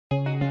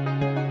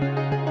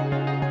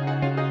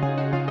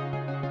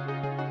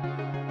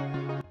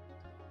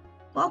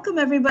Welcome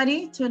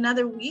everybody to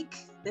another week.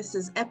 This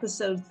is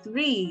episode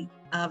 3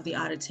 of the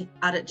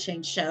Audit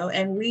Chain Show,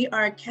 and we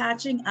are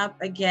catching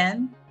up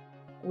again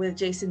with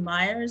Jason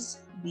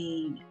Myers,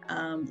 the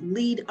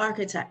lead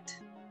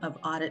architect of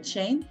Audit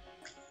Chain.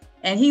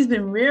 And he's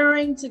been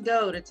rearing to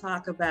go to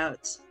talk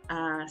about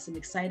some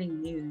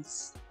exciting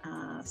news.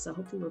 So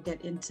hopefully we'll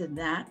get into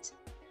that.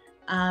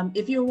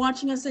 If you're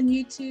watching us on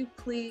YouTube,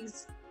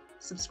 please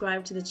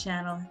subscribe to the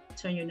channel,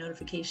 turn your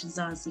notifications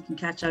on so you can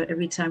catch up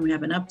every time we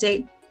have an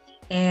update.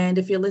 And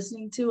if you're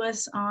listening to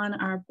us on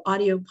our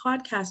audio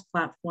podcast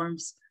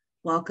platforms,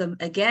 welcome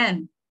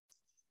again.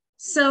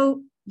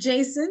 So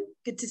Jason,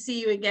 good to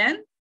see you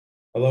again.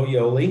 Hello,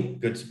 Yoli.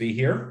 Good to be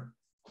here.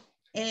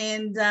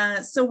 And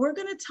so we're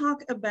going to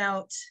talk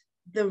about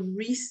the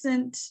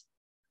recent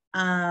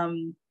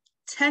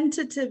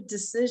tentative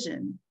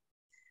decision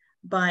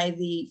by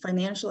the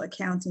Financial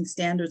Accounting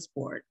Standards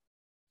Board.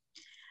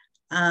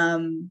 Why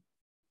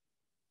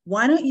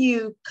don't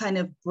you kind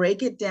of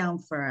break it down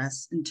for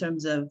us in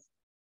terms of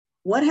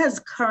what has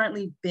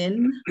currently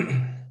been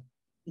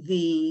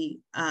the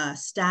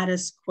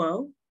status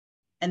quo,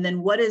 and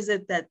then what is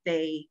it that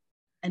they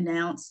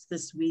announced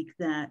this week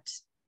that,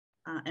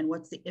 and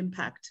what's the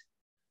impact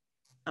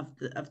of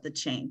the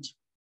change?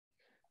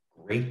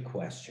 Great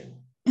question.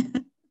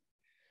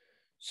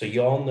 So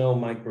you all know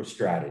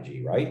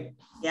MicroStrategy, right?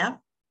 Yeah.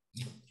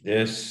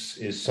 This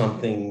is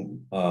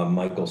something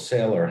Michael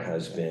Saylor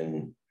has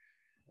been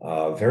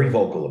very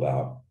vocal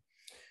about.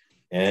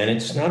 And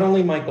it's not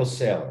only Michael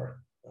Saylor,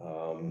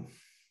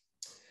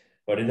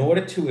 but in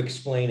order to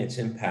explain its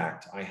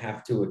impact, I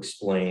have to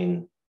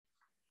explain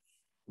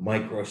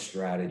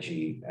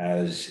MicroStrategy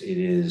as it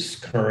is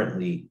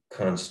currently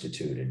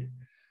constituted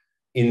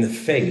in the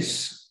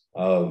face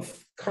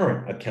of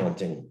current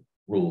accounting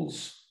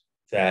rules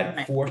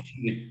that force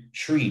you to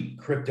treat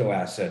crypto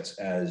assets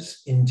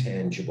as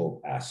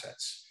intangible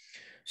assets.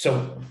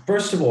 So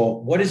first of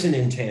all, what is an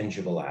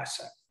intangible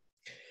asset?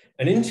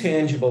 An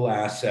intangible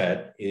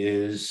asset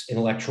is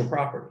intellectual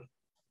property,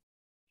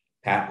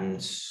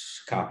 patents,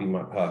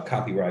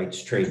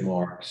 copyrights,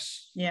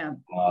 trademarks. Yeah.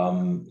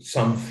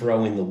 Some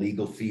throw in the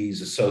legal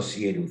fees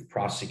associated with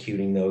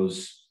prosecuting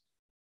those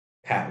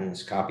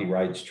patents,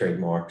 copyrights,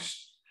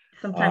 trademarks.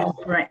 Sometimes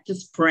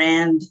just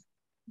brand,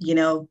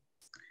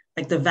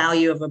 like the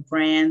value of a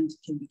brand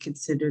can be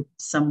considered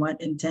somewhat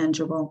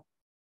intangible.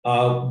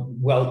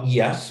 Well,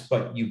 yes,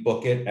 but you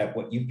book it at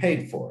what you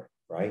paid for,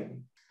 right?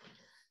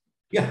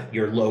 Yeah,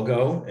 your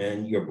logo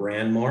and your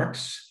brand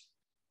marks,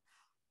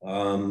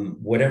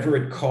 whatever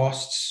it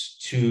costs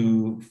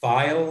to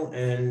file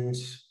and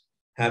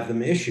have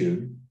them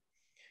issued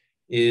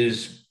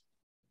is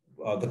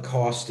the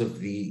cost of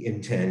the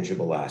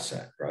intangible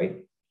asset,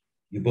 right?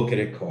 You book it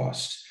at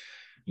cost.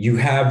 You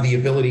have the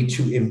ability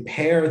to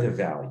impair the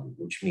value,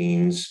 which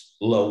means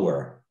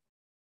lower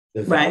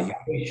the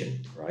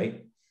valuation,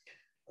 right?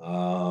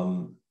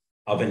 Of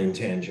an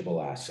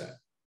intangible asset.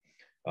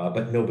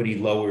 But nobody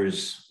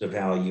lowers the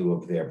value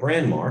of their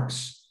brand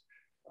marks.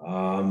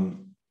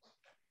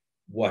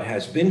 What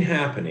has been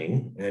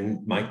happening,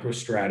 and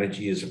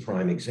MicroStrategy is a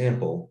prime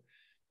example,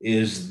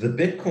 is the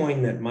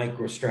Bitcoin that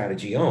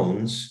MicroStrategy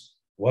owns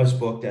was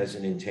booked as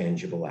an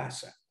intangible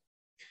asset.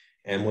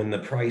 And when the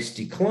price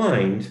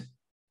declined,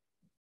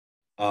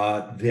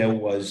 there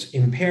was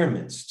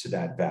impairments to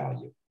that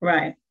value.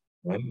 Right.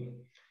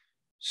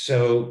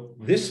 So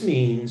this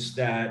means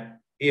that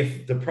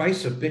if the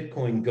price of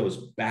Bitcoin goes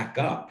back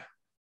up,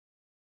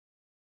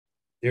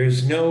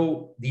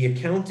 the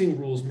accounting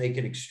rules make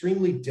it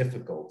extremely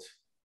difficult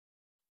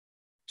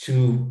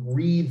to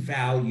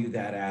revalue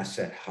that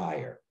asset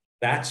higher.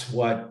 That's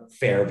what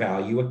fair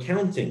value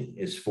accounting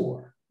is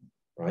for,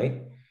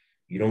 right?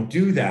 You don't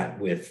do that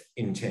with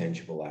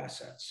intangible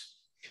assets.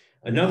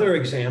 Another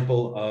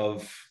example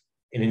of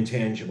an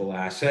intangible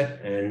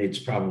asset, and it's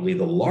probably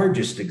the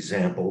largest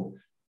example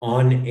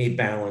on a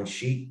balance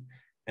sheet,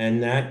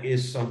 and that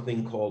is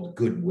something called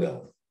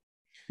goodwill.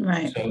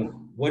 Right. So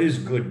what is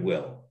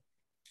goodwill?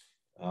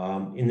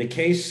 In the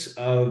case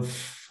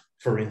of,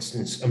 for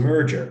instance, a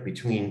merger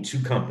between two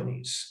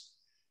companies,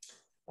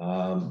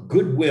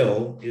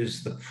 goodwill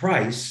is the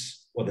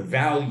price or the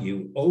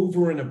value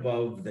over and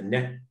above the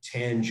net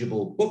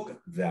tangible book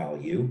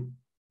value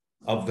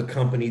of the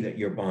company that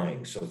you're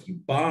buying. So if you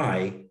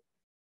buy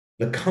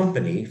the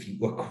company, if you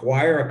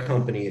acquire a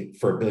company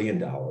for $1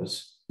 billion,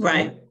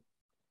 right,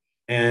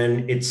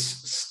 and its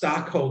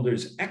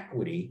stockholders'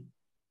 equity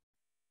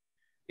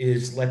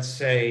is, let's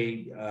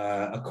say,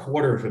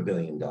 $250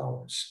 million,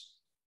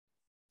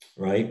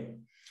 right?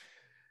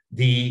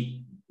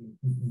 The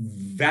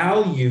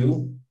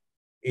value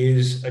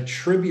is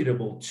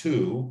attributable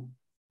to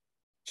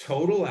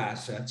total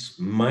assets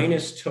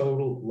minus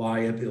total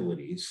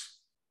liabilities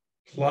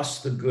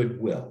plus the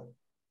goodwill,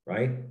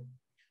 right?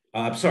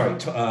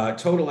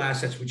 Total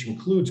assets, which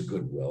includes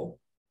goodwill,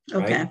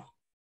 okay, right?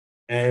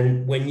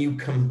 And when you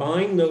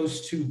combine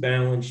those two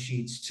balance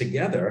sheets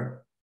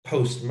together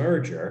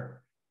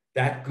post-merger,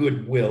 that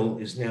goodwill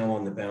is now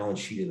on the balance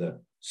sheet of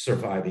the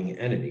surviving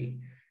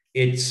entity.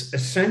 It's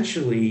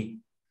essentially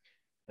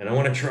and I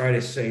want to try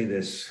to say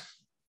this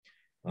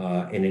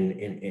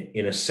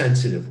in a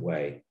sensitive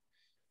way.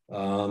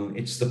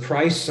 It's the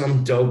price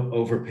some dope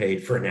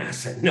overpaid for an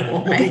asset.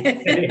 No,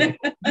 Right.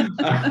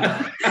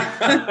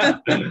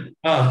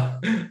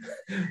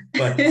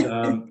 but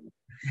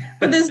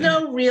but there's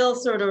no real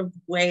sort of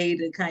way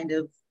to kind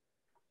of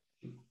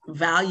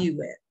value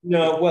it.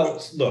 no.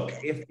 Well, look,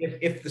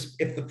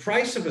 if the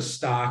price of a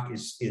stock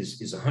is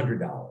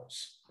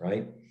 $100,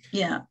 right?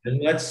 Yeah.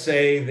 And let's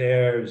say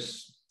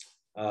there's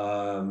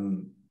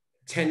 10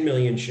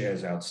 million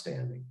shares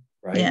outstanding,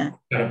 right? Yeah.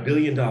 Got $1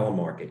 billion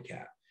market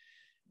cap.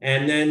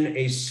 And then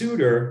a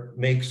suitor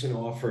makes an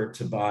offer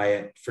to buy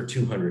it for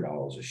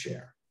 $200 a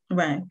share.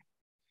 Right.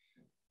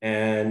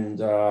 And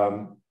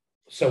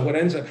so what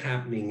ends up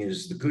happening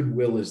is the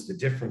goodwill is the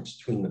difference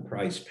between the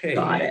price paid.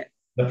 Got it.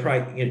 The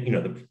price,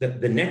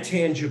 the net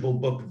tangible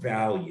book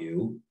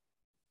value,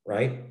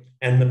 right?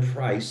 And the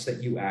price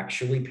that you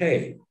actually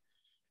paid.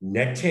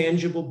 Net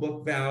tangible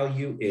book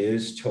value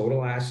is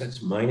total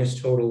assets minus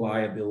total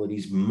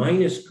liabilities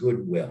minus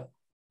goodwill.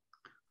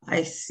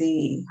 I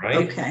see.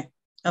 Right? Okay.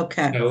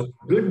 Okay. So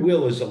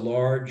goodwill is a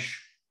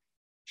large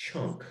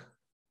chunk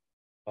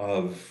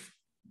of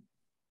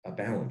a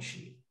balance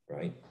sheet,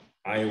 right?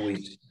 I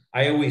always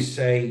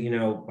say,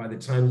 by the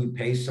time you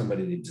pay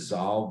somebody to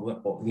dissolve,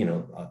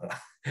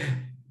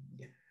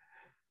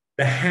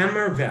 the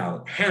hammer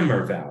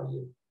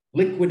value,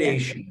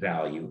 liquidation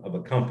value of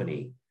a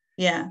company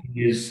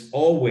is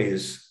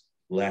always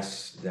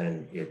less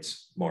than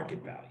its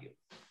market value,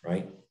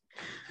 right?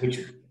 Which,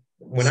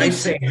 when I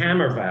say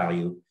hammer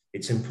value,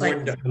 it's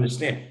important to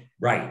understand,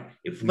 right?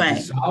 If we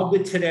dissolved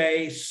it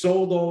today,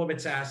 sold all of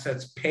its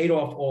assets, paid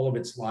off all of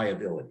its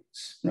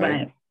liabilities,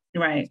 right?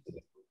 Right.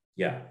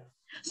 Yeah.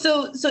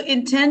 So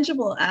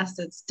intangible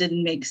assets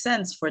didn't make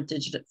sense for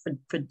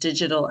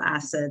digital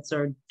assets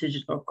or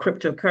digital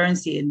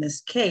cryptocurrency in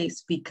this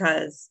case,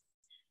 because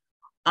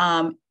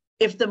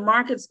if the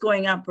market's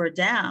going up or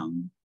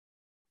down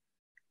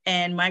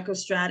and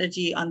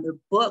MicroStrategy on the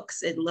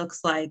books, it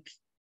looks like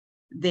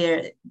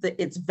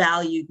it's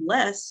valued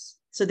less.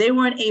 So they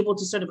weren't able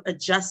to sort of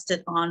adjust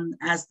it on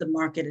as the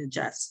market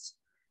adjusts.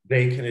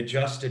 They can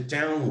adjust it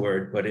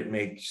downward, but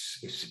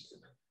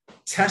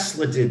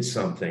Tesla did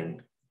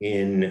something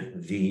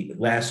in the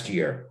last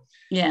year.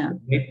 Yeah.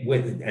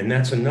 And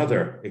that's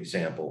another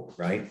example,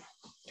 right?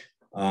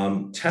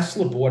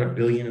 Tesla bought $1.5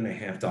 billion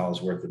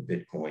worth of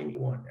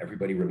Bitcoin.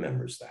 Everybody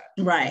remembers that.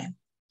 Right.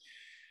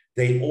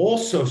 They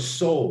also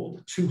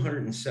sold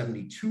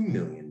 $272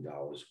 million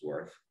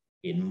worth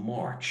in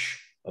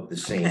March of the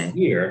same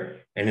year,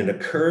 and it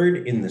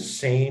occurred in the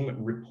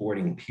same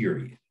reporting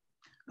period.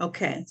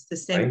 Okay, it's the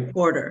same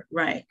quarter,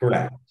 right?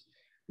 Correct.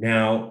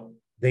 Now,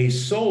 they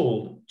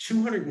sold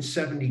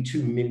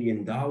 $272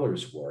 million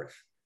worth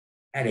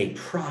at a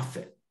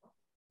profit.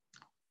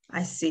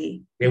 I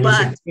see.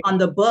 But on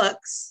the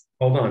books.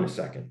 Hold on a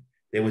second.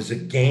 There was a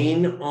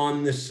gain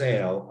on the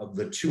sale of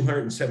the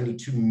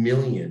 $272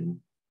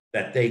 million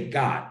that they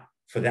got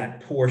for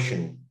that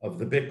portion of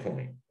the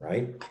Bitcoin,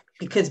 right?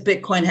 Because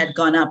Bitcoin had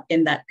gone up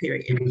in that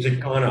period. Because it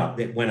gone up,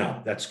 it went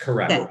up. That's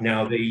correct. Okay.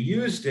 Now, they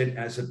used it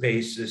as a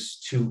basis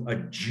to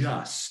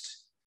adjust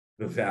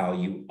the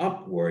value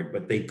upward,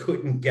 but they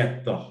couldn't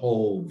get the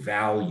whole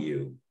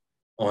value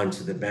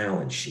onto the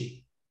balance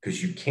sheet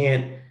because you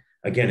can't,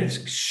 again, it's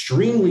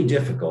extremely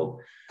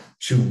difficult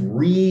to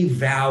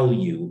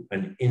revalue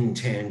an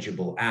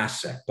intangible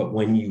asset. But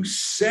when you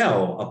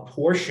sell a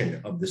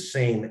portion of the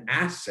same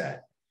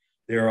asset,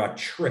 there are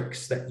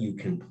tricks that you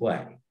can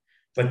play.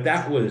 But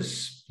that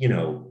was,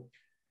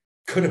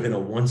 could have been a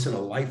once in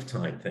a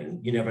lifetime thing.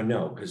 You never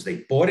know, because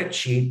they bought it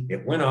cheap,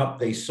 it went up,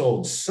 they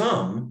sold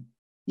some.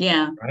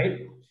 Yeah.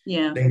 Right?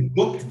 Yeah. They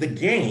booked the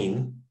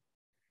gain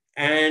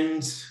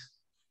and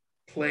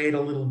played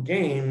a little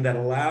game that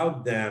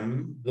allowed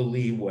them the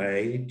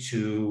leeway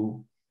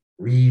to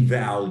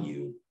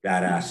revalue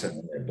that asset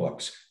in their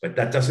books. But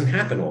that doesn't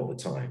happen all the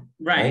time.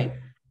 Right. It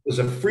was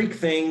a freak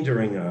thing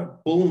during a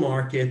bull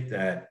market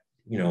that,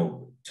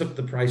 took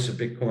the price of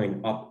Bitcoin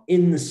up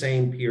in the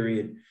same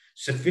period,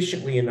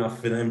 sufficiently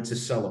enough for them to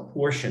sell a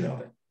portion of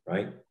it,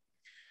 right?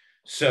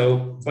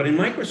 So, but in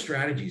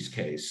MicroStrategy's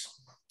case,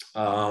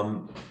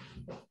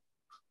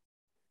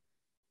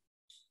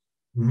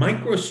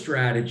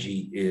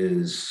 MicroStrategy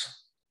is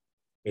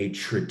a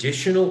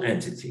traditional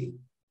entity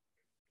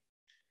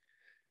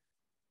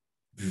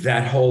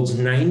that holds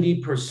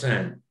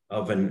 90%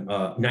 of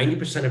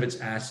 90% of its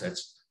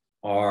assets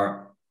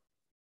are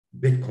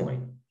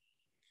Bitcoin.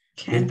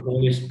 Okay.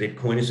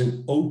 Bitcoin is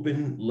an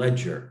open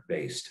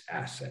ledger-based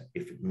asset.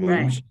 If it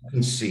moves, you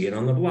can see it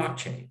on the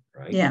blockchain,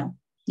 right? Yeah,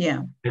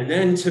 yeah. And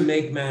then to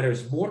make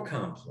matters more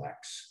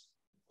complex,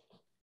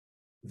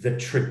 the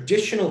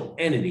traditional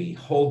entity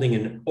holding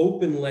an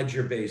open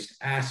ledger-based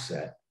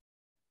asset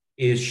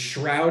is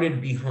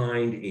shrouded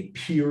behind a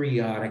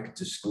periodic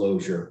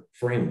disclosure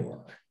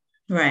framework.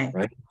 Right.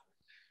 Right.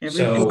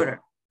 Every quarter.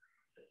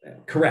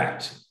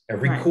 Correct.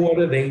 Every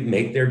quarter they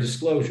make their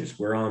disclosures.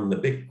 Where on the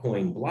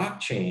Bitcoin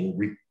blockchain,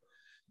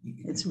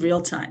 It's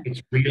real time.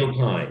 It's real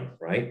time,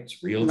 right?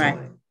 It's real Right.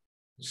 time.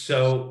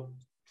 So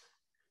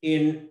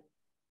in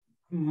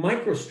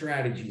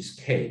MicroStrategy's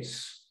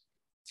case,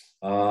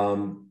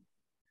 the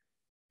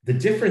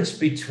difference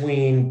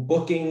between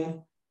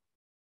booking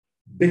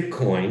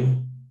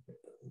Bitcoin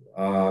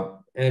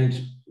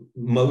and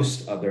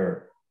most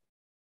other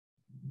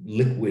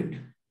liquid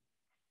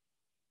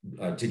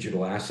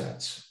digital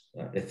assets,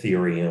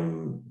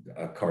 Ethereum,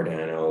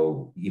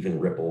 Cardano, even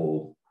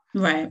Ripple,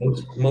 Right.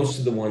 most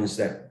of the ones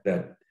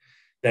that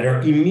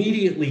are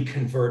immediately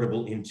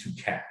convertible into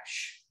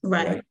cash,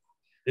 right?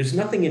 There's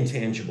nothing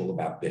intangible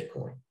about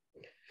Bitcoin.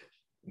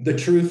 The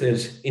truth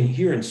is,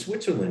 here in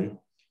Switzerland,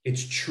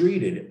 it's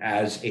treated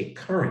as a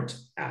current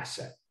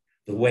asset,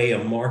 the way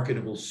a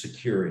marketable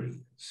security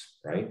is,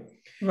 right?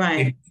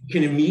 Right. If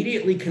you can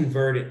immediately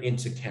convert it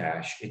into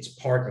cash, it's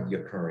part of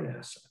your current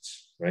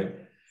assets, right?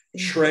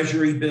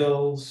 Treasury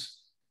bills,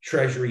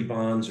 treasury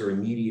bonds are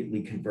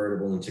immediately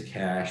convertible into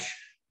cash.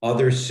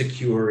 Other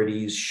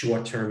securities,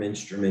 short-term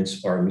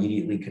instruments are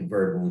immediately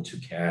convertible into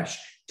cash.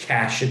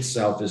 Cash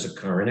itself is a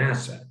current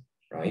asset,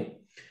 right?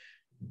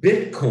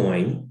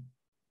 Bitcoin,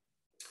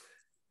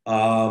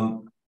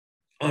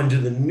 under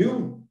the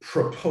new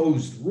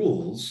proposed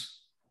rules,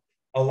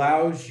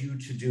 allows you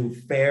to do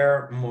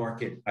fair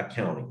market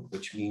accounting,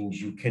 which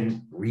means you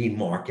can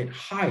remarket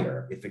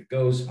higher if it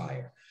goes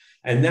higher.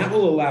 And that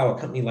will allow a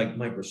company like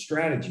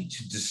MicroStrategy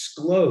to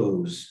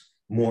disclose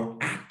more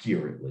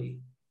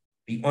accurately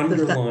the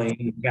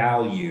underlying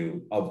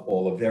value of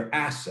all of their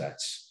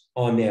assets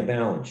on their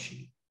balance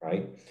sheet,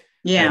 right?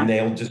 Yeah. And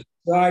they'll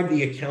describe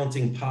the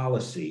accounting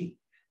policy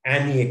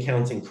and the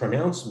accounting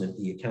pronouncement,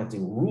 the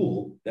accounting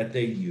rule that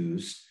they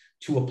use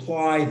to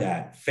apply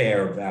that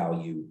fair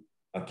value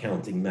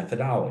accounting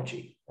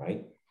methodology,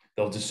 right?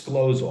 They'll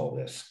disclose all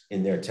this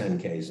in their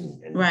 10Ks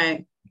and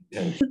right.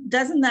 10Ks.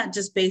 Doesn't that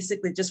just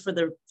basically, just for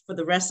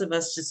the rest of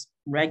us, just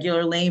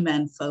regular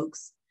layman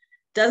folks,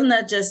 doesn't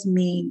that just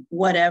mean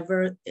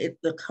whatever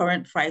the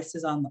current price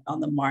is on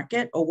the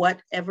market, or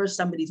whatever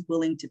somebody's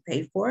willing to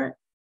pay for it?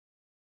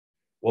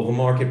 Well, the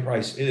market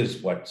price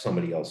is what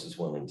somebody else is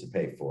willing to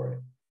pay for it.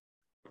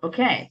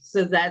 Okay,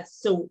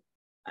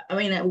 I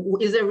mean,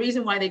 is there a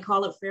reason why they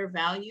call it fair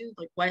value?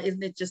 Like, why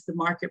isn't it just the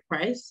market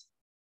price?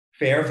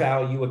 Fair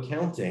value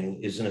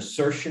accounting is an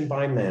assertion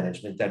by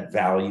management that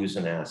values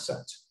an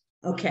asset.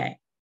 Okay.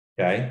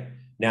 Okay.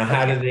 Now,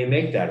 how do they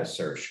make that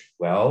assertion?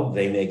 Well,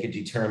 they make a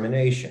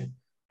determination.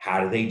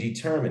 How do they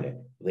determine it?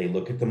 They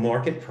look at the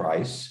market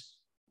price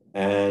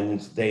and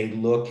they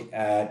look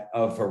at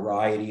a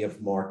variety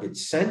of market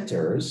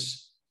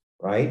centers,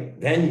 right?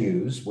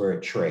 Venues where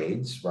it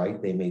trades,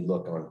 right? They may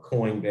look on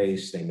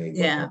Coinbase, they may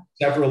look on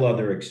several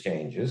other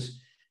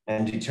exchanges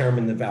and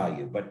determine the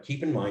value. But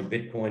keep in mind,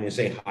 Bitcoin is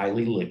a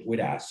highly liquid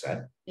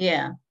asset.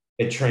 Yeah.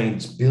 It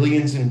trades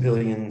billions and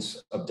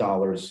billions of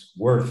dollars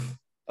worth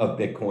of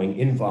Bitcoin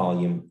in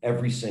volume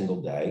every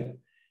single day.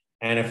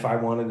 And if I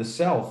wanted to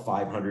sell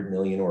 500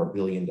 million or $1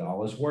 billion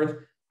worth,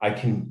 I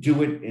can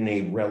do it in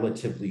a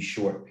relatively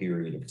short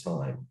period of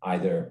time,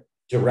 either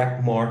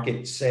direct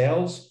market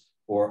sales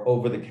or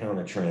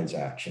over-the-counter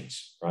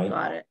transactions, right?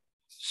 Got it.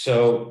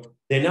 So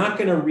they're not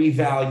going to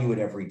revalue it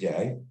every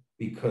day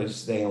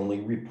because they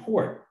only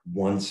report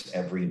once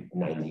every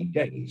 90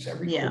 days,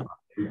 every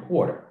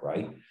quarter,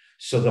 right?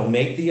 So they'll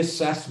make the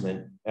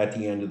assessment at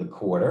the end of the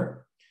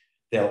quarter.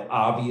 They'll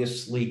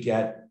obviously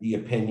get the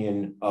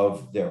opinion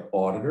of their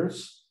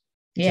auditors.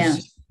 Yeah.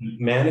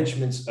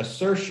 Management's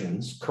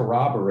assertions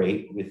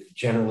corroborate with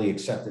generally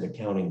accepted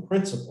accounting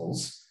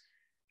principles,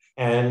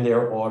 and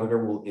their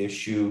auditor will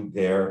issue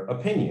their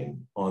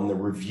opinion on the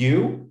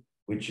review,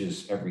 which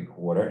is every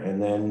quarter, and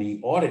then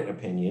the audit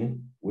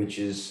opinion, which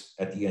is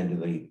at the end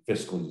of the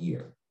fiscal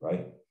year,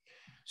 right?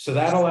 So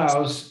that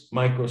allows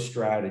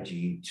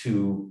MicroStrategy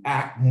to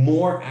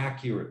more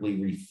accurately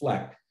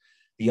reflect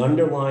the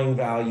underlying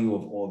value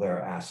of all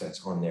their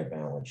assets on their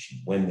balance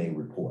sheet when they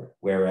report.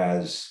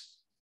 Whereas,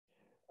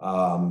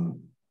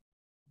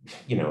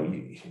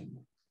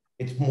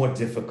 it's more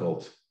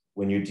difficult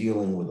when you're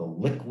dealing with a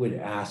liquid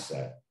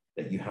asset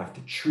that you have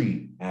to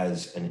treat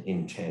as an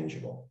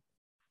intangible.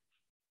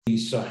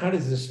 So how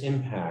does this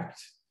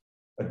impact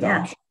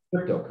adoption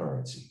of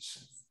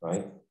cryptocurrencies,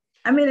 right?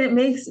 I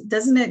mean,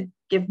 doesn't it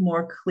give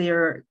more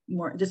clarity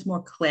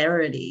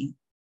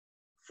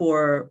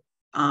for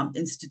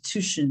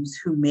institutions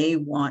who may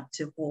want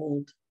to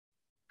hold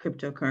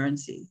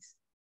cryptocurrencies?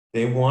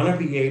 They want to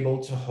be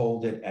able to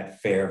hold it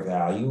at fair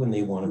value, and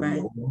they want to be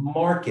able to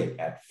market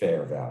at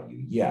fair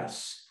value.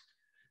 Yes.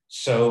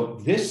 So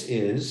this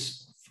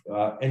is,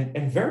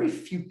 and very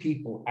few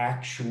people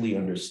actually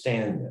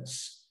understand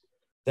this,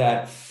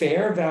 that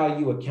fair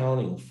value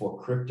accounting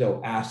for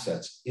crypto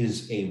assets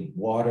is a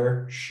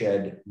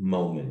watershed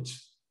moment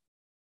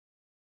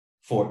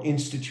for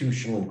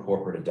institutional and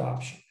corporate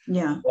adoption.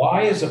 Yeah.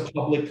 Why, as a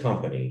public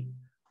company,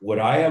 would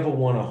I ever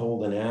want to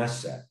hold an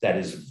asset that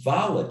is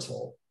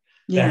volatile,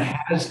 that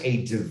has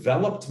a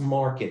developed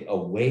market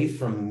away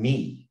from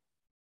me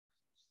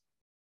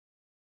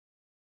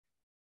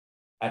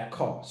at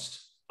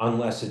cost?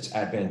 unless it's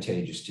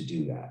advantageous to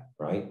do that,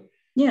 right?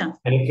 Yeah.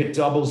 And if it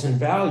doubles in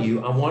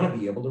value, I want to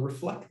be able to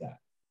reflect that.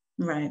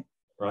 Right.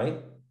 Right.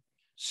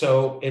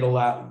 So it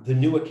allowed the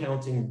new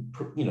accounting,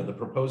 the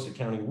proposed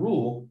accounting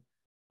rule.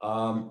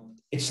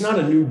 It's not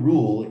a new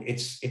rule.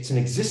 It's an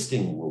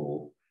existing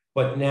rule,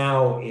 but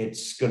now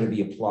it's going to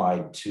be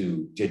applied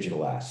to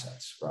digital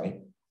assets.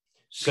 Right.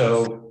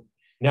 So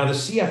now the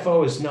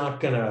CFO is not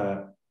going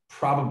to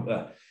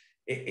probably,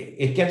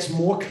 it gets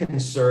more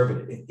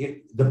conservative.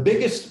 The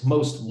biggest,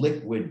 most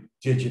liquid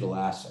digital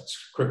assets,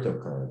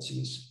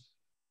 cryptocurrencies,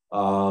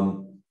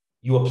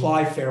 you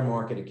apply fair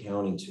market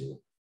accounting to,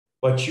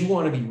 but you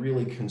want to be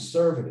really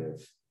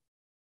conservative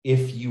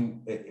if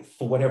you,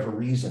 for whatever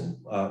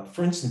reason,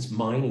 for instance,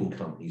 mining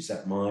companies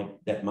that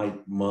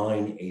might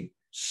mine a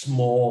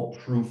small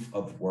proof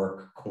of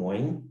work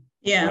coin.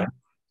 Yeah.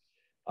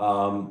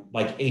 Right?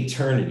 Like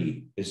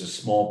Eternity is a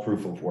small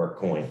proof of work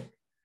coin.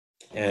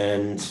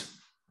 And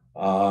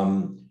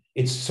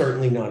it's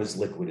certainly not as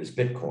liquid as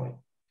Bitcoin.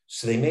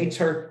 So they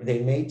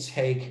may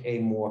take a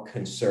more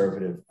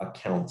conservative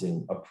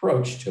accounting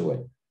approach to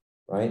it,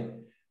 right?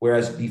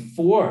 Whereas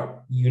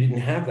before you didn't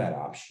have that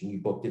option, you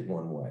booked it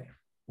one way.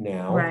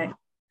 Now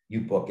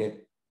you book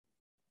it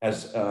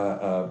as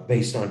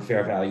based on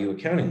fair value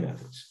accounting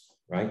methods,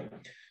 right?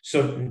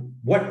 So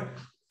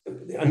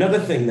another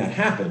thing that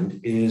happened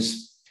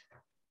is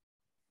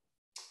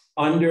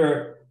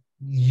under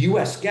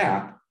US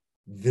GAAP,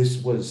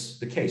 this was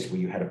the case where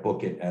you had to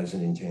book it as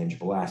an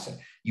intangible asset.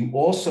 You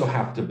also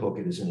have to book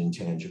it as an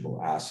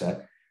intangible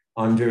asset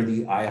under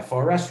the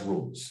IFRS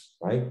rules,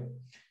 right?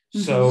 Mm-hmm.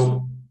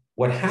 So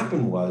what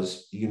happened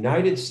was the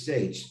United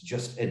States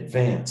just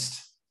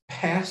advanced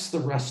past the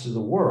rest of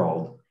the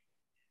world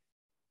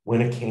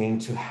when it came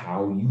to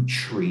how you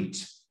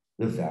treat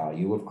the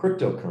value of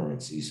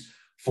cryptocurrencies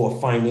for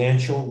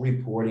financial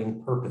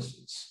reporting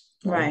purposes.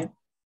 Right.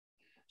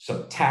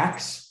 So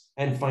tax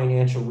and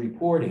financial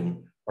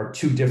reporting are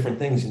two different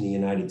things in the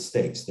United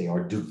States. They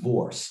are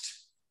divorced.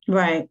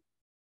 Right.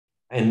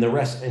 And the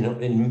rest,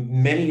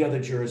 in many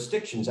other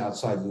jurisdictions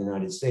outside the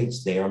United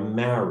States, they are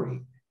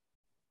married.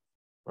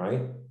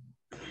 Right?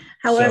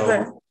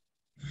 However,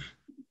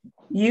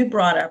 you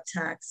brought up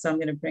tax, so I'm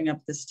going to bring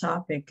up this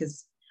topic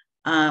because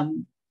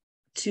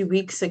 2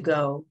 weeks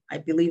ago, I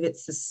believe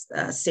it's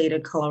the state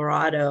of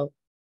Colorado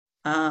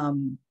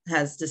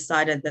has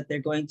decided that they're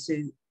going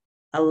to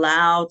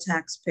allow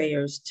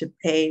taxpayers to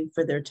pay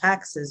for their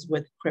taxes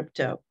with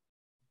crypto.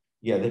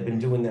 Yeah, they've been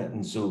doing that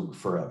in Zug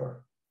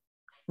forever.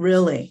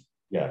 Really?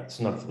 Yeah,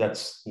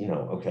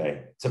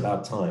 okay, it's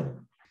about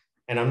time.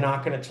 And I'm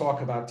not going to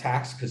talk about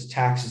tax because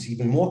tax is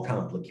even more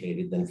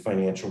complicated than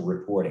financial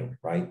reporting,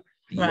 right?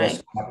 The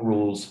US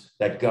rules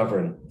that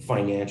govern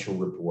financial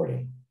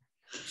reporting.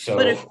 So,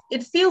 but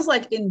it feels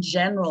like in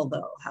general,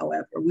 though,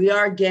 however, we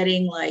are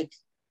getting like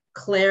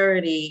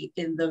clarity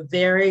in the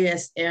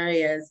various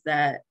areas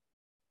that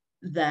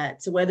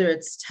so whether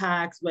it's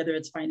tax, whether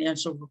it's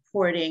financial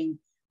reporting,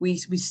 we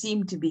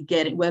seem to be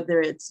getting,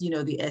 whether it's,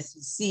 the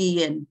SEC,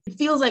 and it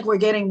feels like we're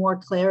getting more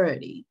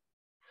clarity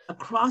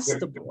across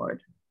the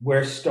board.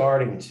 We're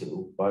starting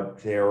to, but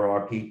there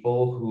are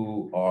people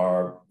who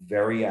are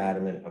very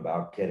adamant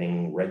about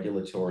getting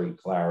regulatory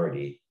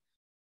clarity,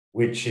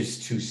 which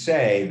is to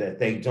say that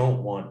they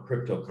don't want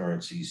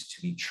cryptocurrencies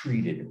to be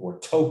treated, or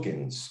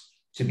tokens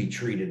to be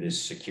treated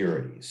as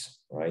securities,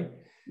 right?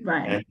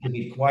 Right. And to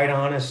be quite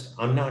honest,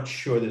 I'm not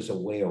sure there's a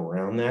way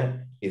around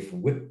that. If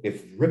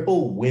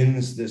Ripple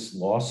wins this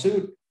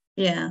lawsuit,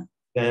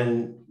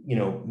 then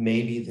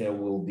maybe there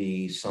will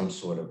be some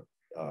sort of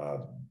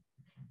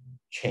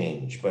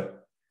change.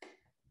 But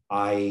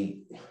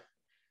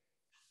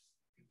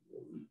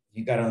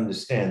you got to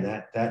understand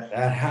that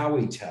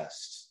Howey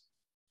test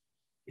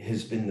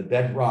has been the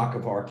bedrock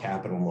of our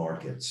capital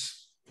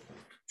markets,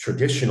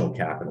 traditional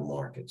capital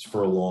markets,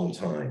 for a long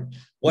time.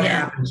 What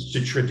happens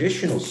to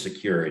traditional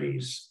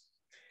securities?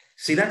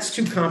 See, that's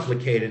too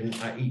complicated.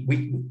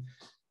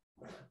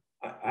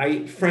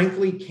 I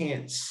frankly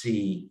can't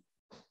see,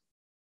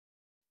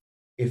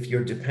 if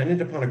you're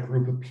dependent upon a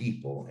group of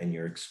people and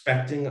you're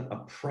expecting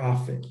a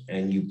profit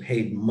and you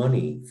paid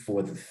money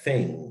for the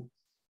thing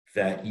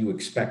that you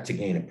expect to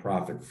gain a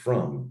profit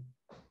from,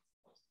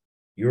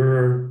 I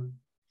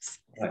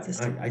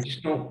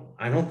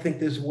don't think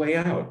there's a way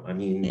out. I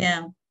mean,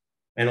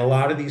 and a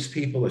lot of these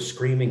people are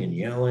screaming and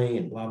yelling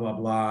and blah, blah,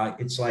 blah.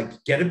 It's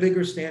like, get a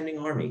bigger standing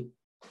army,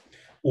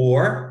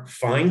 or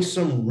find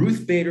some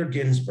Ruth Bader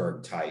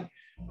Ginsburg type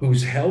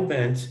who's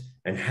hell-bent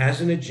and has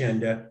an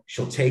agenda.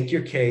 She'll take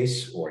your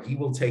case, or he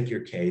will take your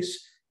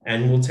case,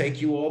 and will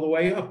take you all the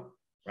way up,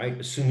 right?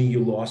 Assuming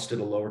you lost at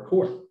a lower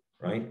court,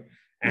 right?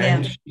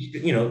 And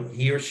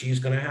he or she's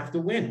going to have to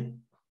win.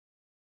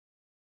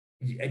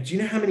 Do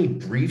you know how many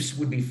briefs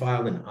would be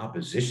filed in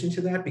opposition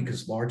to that?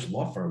 Because large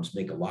law firms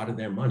make a lot of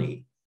their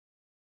money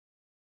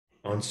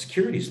on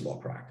securities law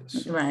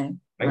practice. Right.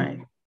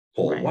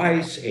 Paul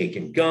Weiss,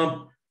 Aiken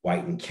Gump,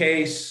 White and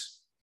Case.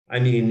 I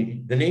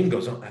mean, the name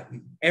goes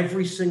on.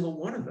 Every single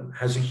one of them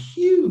has a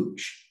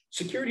huge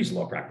securities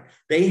law practice.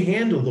 They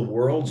handle the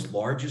world's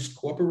largest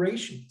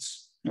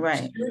corporations.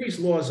 Right. Securities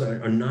laws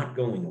are not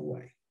going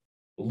away.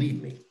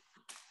 Believe me,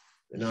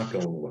 they're not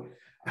going away.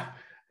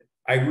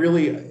 I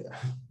really,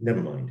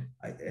 never mind.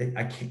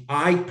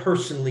 I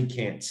personally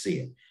can't see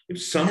it.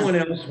 If someone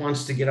else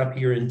wants to get up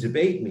here and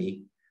debate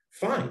me,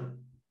 fine.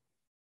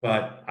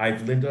 But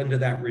I've lived under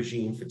that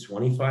regime for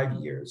 25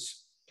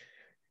 years.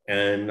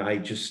 And I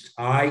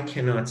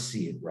cannot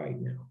see it right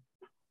now.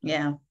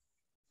 Yeah.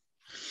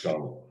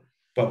 So,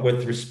 but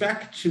with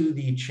respect to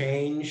the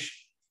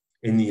change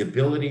in the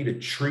ability to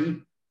treat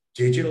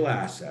digital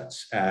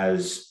assets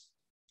as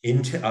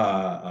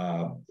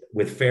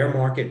with fair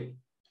market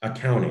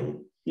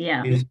accounting,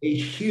 is a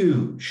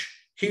huge,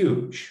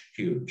 it's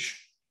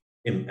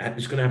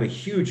going to have a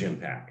huge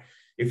impact.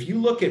 If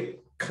you look at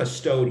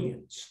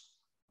custodians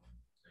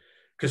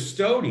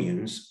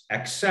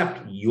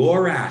accept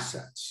your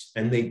assets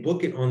and they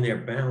book it on their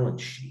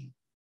balance sheet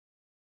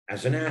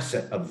as an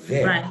asset of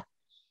theirs. Right.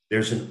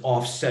 There's an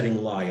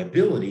offsetting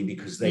liability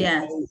because they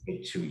owe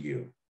it to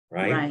you,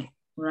 right?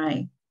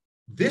 Right.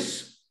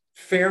 This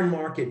fair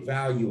market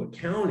value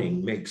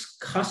accounting makes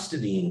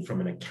custodying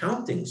from an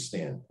accounting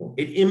standpoint.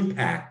 It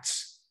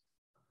impacts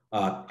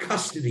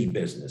custody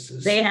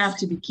businesses. They have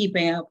to be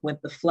keeping up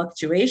with the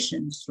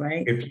fluctuations,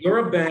 right? If you're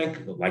a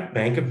bank, like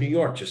Bank of New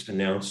York just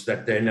announced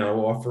that they're now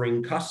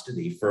offering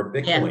custody for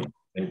Bitcoin.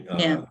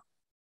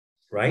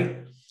 Right?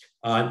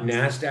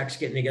 NASDAQ's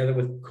getting together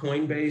with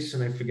Coinbase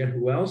and I forget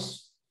who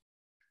else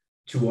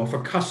to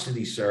offer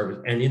custody service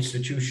and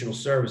institutional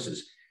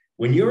services.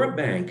 When you're a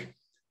bank,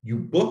 you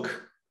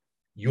book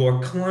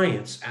your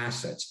client's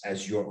assets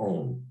as your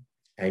own.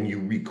 And you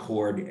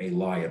record a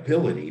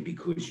liability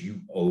because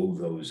you owe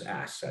those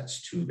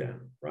assets to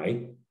them,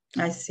 right?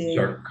 I see.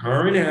 Your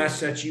current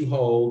assets you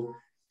hold,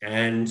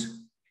 and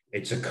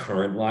it's a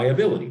current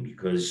liability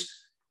because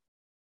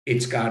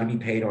it's got to be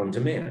paid on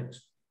demand.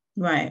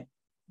 Right.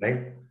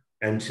 Right.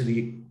 And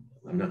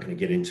I'm not going to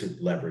get into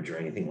leverage or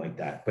anything like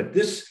that, but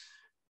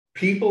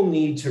people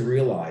need to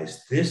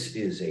realize this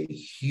is a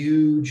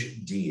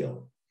huge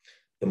deal.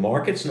 The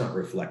market's not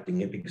reflecting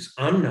it because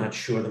I'm not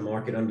sure the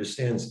market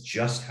understands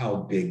just how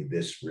big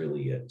this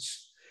really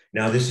is.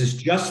 Now, this is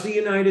just the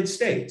United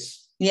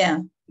States. Yeah.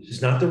 This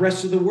is not the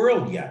rest of the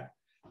world yet.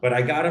 But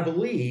I got to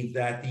believe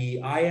that the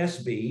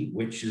FASB,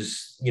 which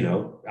is,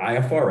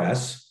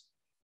 IFRS,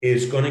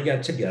 is going to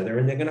get together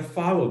and they're going to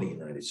follow the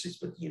United States.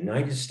 But the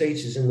United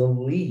States is in the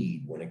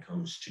lead when it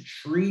comes to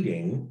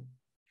treating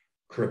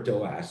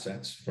crypto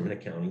assets from an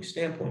accounting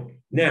standpoint.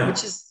 Now,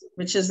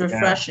 which is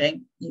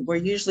refreshing. We're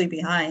usually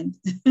behind.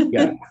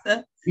 Yeah.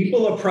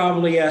 People are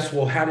probably asked,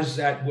 well,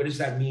 what does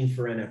that mean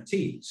for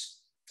NFTs?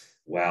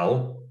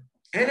 Well,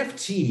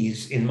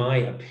 NFTs, in my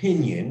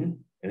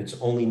opinion, and it's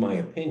only my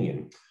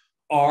opinion,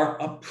 are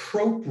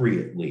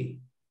appropriately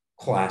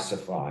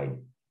classified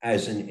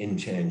as an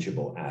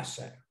intangible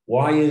asset.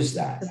 Why is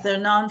that? Because they're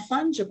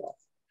non-fungible.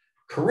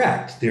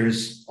 Correct.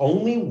 There's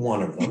only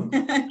one of them.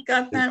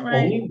 Got that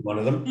right. Only one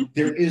of them.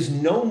 There is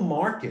no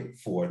market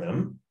for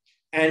them.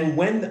 And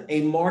when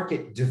a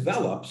market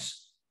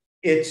develops,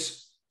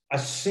 it's a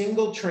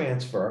single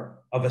transfer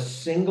of a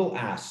single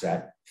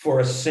asset for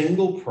a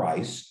single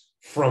price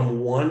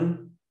from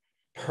one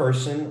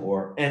person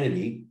or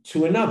entity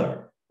to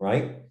another,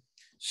 right?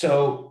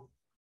 So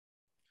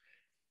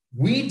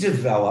we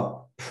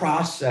develop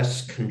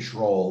process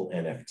control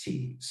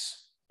NFTs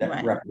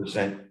that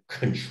represent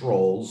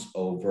controls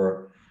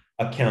over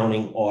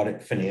accounting,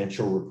 audit,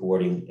 financial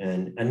reporting,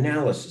 and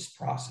analysis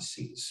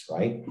processes,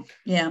 right?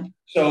 Yeah.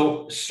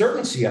 So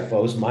certain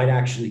CFOs might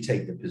actually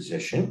take the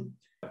position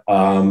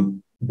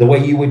the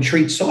way you would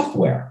treat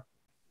software.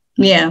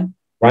 Yeah.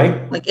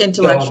 Right? Like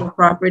intellectual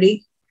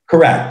property.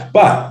 Correct.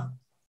 But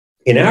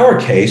in our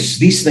case,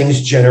 these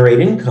things generate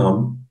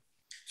income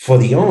for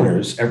the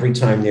owners every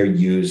time they're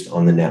used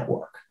on the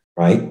network,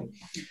 right?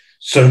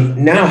 So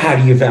now how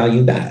do you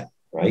value that,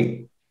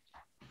 right?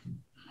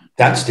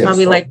 That's different.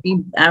 Probably like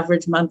the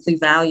average monthly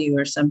value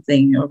or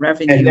something, or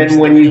revenue. And then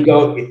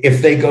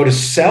if they go to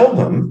sell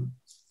them,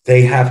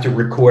 they have to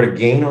record a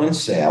gain on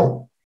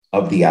sale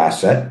of the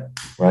asset,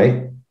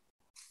 right?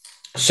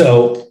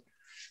 So,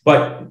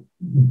 but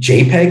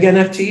JPEG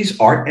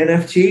NFTs, art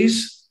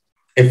NFTs,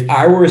 if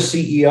I were a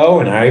CEO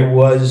and I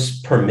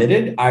was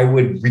permitted, I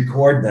would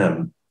record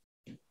them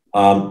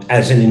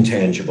as an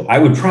intangible. I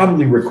would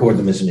probably record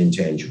them as an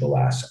intangible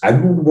asset. I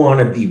would want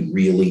to be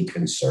really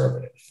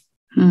conservative,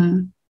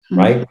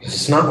 right?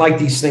 It's not like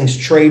these things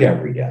trade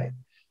every day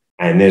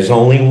and there's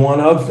only one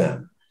of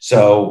them.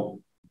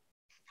 So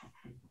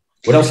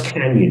what else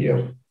can you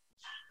do?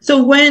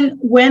 So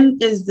when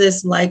is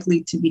this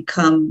likely to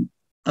become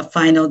a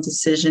final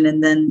decision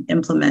and then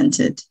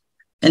implemented?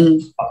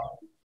 And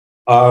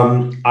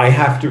I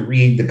have to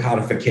read the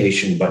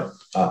codification, but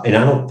and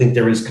I don't think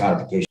there is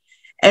codification.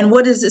 And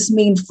what does this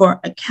mean for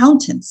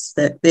accountants,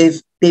 that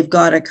they've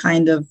got to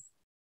kind of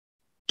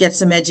get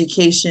some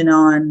education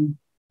on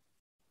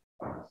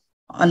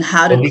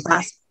how to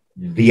class?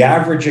 The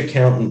average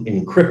accountant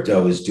in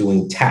crypto is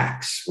doing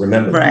tax.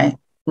 Remember that.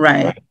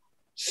 Right.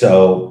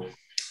 So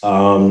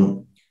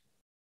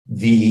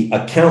the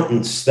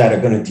accountants that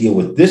are going to deal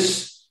with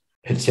this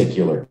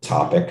particular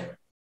topic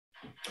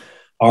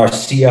are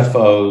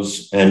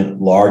CFOs and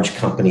large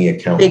company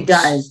accountants. Big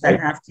guys that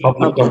have to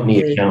public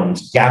company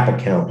accountants, GAAP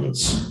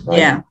accountants, right?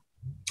 Yeah.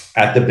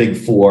 At the big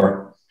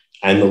four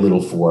and the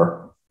little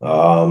four.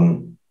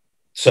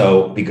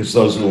 So because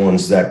those are the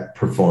ones that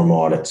perform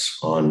audits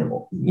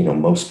on,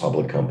 most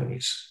public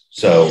companies.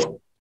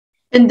 So.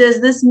 And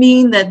does this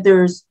mean that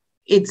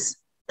it's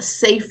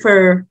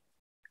safer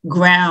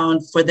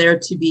ground for there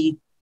to be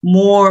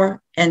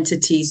more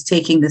entities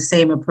taking the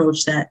same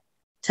approach that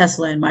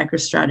Tesla and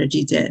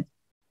MicroStrategy did?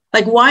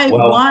 Like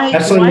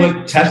Tesla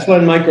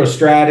and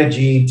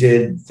MicroStrategy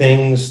did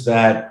things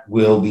that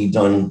will be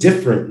done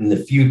different in the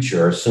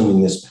future,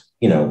 assuming this,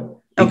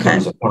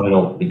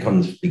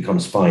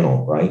 becomes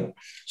final, right?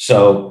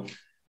 So,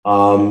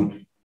 but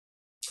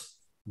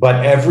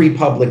every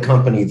public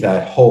company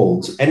that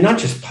holds, and not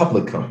just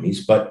public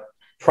companies, but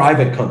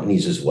private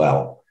companies as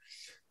well,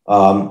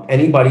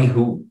 anybody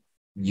who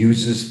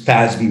uses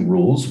FASB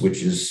rules,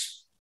 which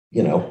is,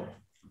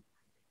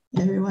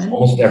 everyone,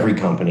 almost every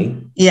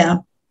company. Yeah.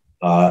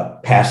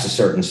 Past a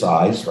certain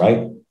size,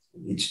 right?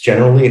 It's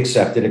generally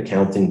accepted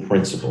accounting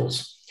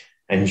principles.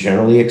 And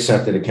generally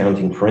accepted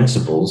accounting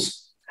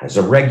principles has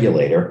a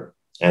regulator,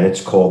 and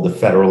it's called the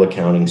Federal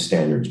Accounting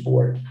Standards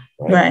Board.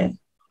 Right.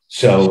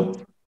 So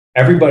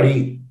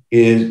everybody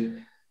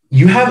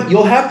you'll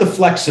have the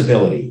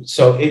flexibility.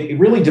 So it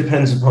really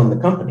depends upon the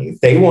company. If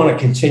they want to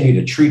continue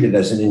to treat it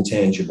as an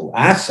intangible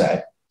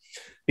asset,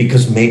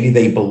 because maybe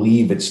they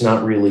believe it's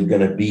not really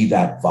going to be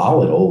that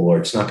volatile or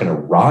it's not going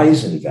to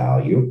rise in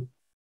value.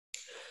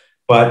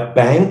 But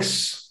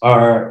banks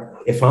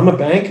if I'm a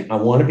bank, I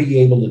want to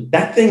be able to,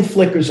 that thing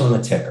flickers on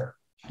a ticker.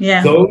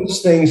 Yeah.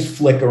 Those things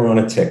flicker on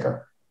a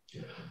ticker.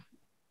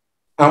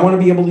 I want to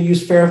be able to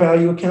use fair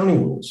value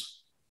accounting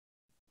rules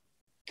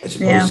as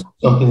opposed to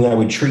something that I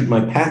would treat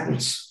my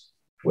patents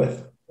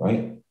with,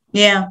 right?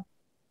 Yeah.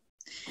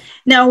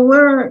 Now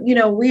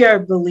we are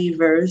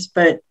believers,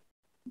 but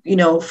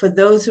for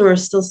those who are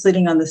still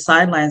sitting on the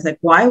sidelines, like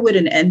why would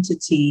an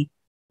entity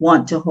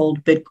want to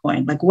hold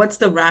Bitcoin? Like what's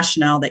the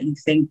rationale that you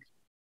think,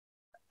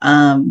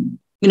 a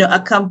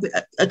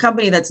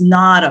company that's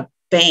not a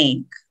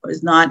bank or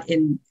is not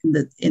in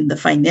the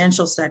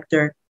financial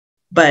sector,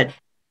 but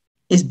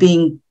is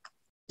being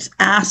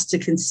asked to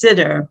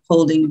consider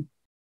holding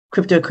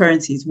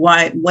cryptocurrencies?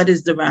 What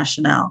is the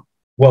rationale?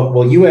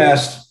 Well, you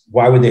asked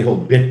why would they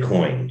hold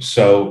Bitcoin?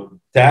 So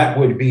that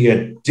would be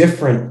a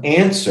different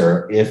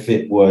answer if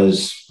it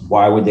was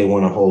why would they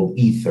want to hold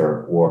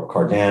Ether or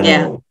Cardano?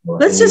 Yeah.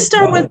 Let's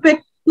start with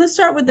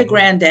the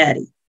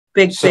granddaddy,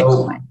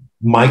 Bitcoin.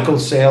 Michael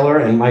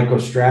Saylor and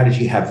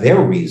MicroStrategy have their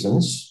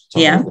reasons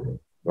to hold it,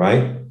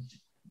 right?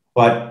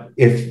 But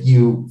if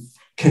you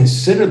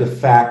consider the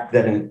fact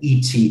that an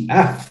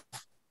ETF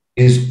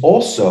is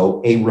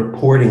also a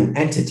reporting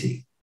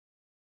entity.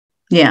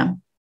 Yeah.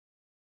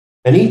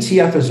 An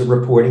ETF is a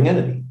reporting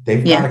entity.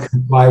 They've got to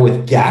comply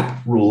with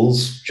GAAP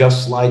rules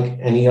just like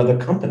any other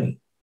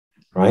company,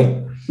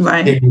 right?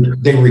 Right. They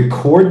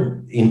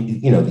record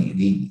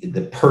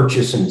the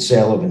purchase and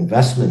sale of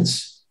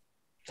investments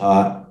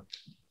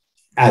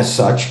as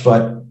such,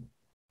 but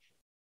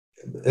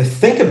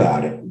think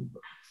about it.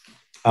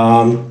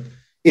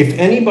 If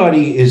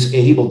anybody is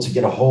able to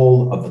get a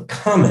hold of the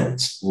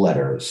comments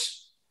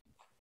letters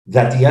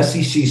that the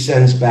SEC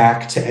sends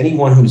back to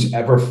anyone who's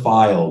ever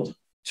filed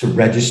to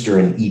register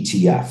an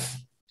ETF,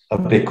 a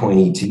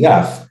Bitcoin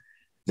ETF,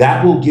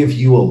 that will give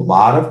you a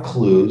lot of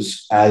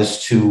clues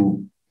as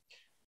to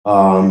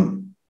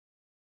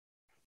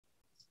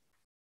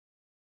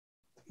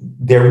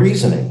their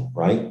reasoning,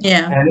 right?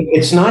 Yeah. And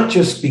it's not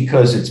just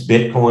because it's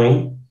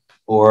Bitcoin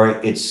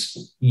or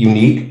it's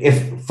unique.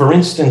 If, for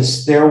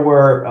instance, there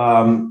were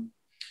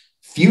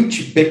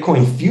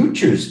Bitcoin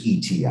futures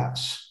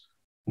ETFs,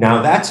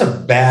 now that's a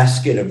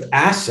basket of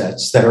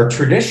assets that are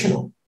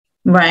traditional.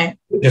 Right.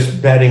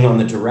 Just betting on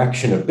the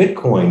direction of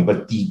Bitcoin,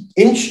 but the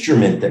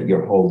instrument that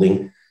you're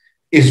holding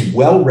is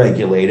well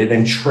regulated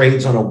and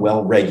trades on a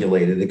well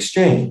regulated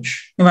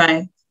exchange.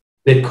 Right.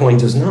 Bitcoin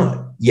does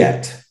not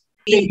yet.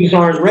 These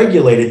aren't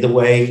regulated the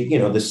way the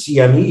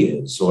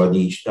CME is, or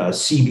the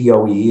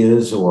CBOE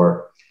is,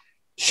 or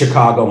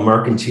Chicago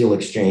Mercantile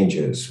Exchange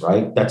is.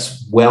 Right.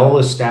 That's well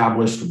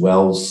established,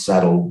 well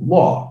settled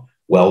law,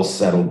 well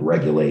settled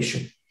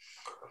regulation.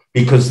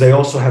 Because they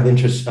also have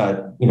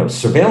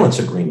surveillance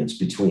agreements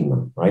between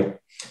them, right?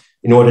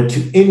 In order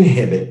to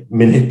inhibit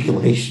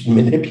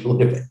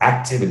manipulative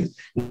activities,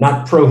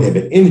 not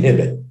prohibit,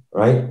 inhibit,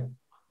 right?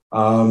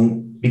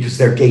 Because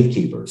they're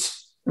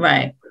gatekeepers.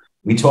 Right.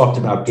 We talked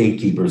about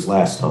gatekeepers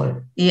last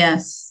time.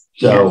 Yes.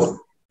 So,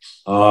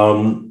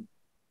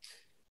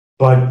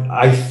 but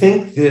I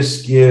think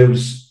this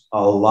gives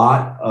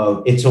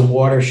it's a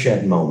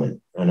watershed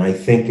moment. And I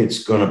think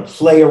it's going to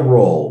play a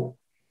role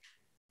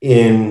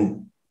in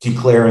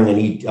declaring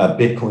a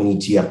Bitcoin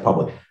ETF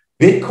public.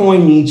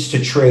 Bitcoin needs to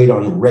trade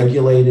on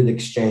regulated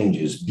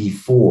exchanges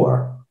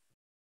before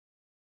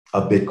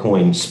a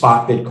Bitcoin,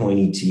 spot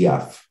Bitcoin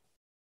ETF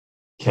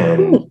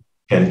can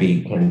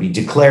be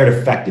declared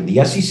effective.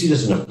 The SEC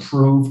doesn't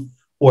approve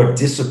or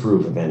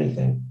disapprove of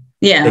anything.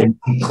 Yeah. They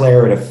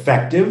declare it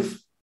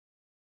effective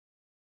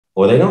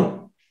or they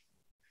don't.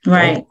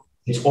 Right.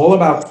 It's all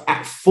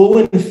about full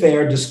and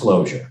fair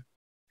disclosure.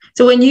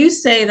 So when you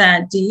say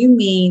that, do you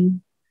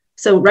mean,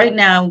 so right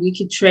now we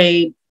could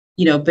trade,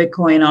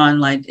 Bitcoin on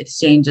like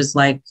exchanges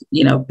like,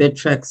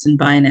 Bittrex and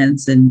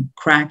Binance and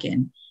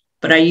Kraken.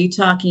 But are you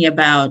talking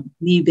about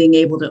me being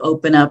able to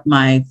open up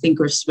my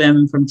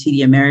Thinkorswim from TD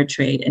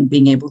Ameritrade and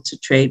being able to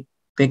trade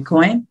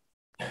Bitcoin?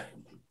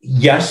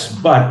 Yes,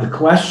 but the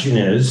question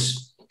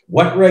is,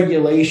 what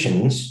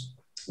regulations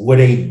would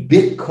a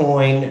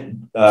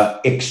Bitcoin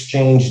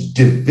exchange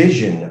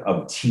division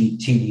of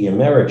TD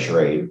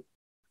Ameritrade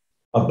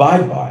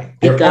abide by?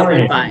 There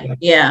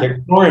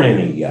aren't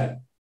any yet,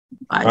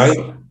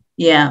 right?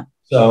 Yeah.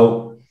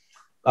 So,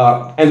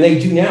 and they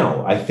do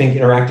now. I think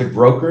Interactive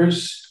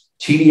Brokers,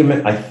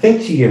 I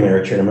think TD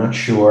Ameritrade, I'm not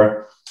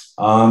sure.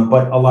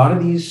 But a lot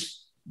of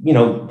these,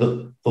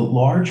 the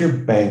larger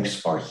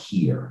banks are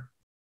here.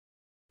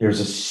 There's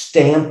a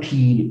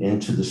stampede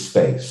into the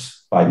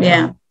space by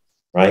now,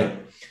 right?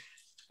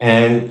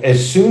 And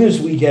as soon as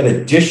we get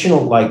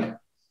additional, like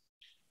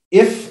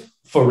if,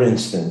 for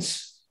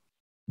instance,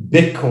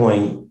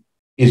 Bitcoin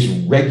is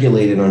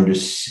regulated under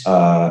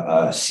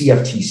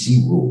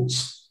CFTC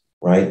rules,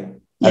 right?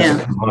 As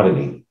a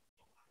commodity,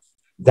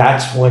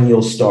 that's when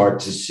you'll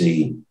start to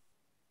see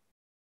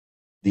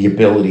the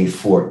ability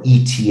for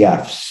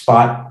ETFs,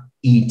 spot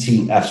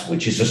ETFs,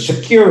 which is a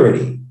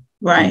security.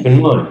 Right. Keep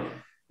in mind,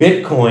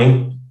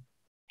 Bitcoin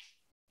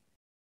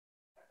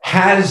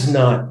has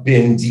not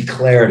been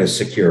declared a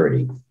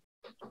security,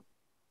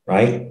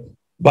 right?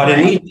 But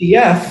an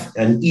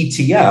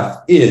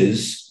ETF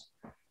is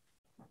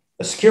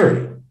a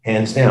security,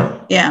 hands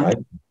down. Yeah. Right?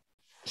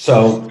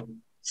 So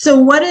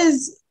what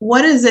is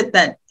it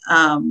that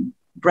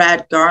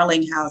Brad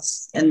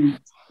Garlinghouse and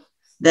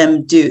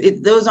them do?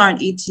 Those aren't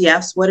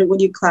ETFs. What do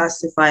you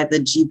classify the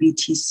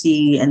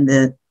GBTC and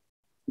the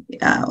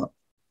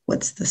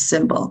what's the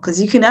symbol?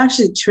 Because you can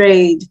actually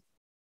trade.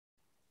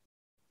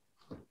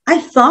 I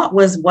thought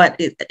was what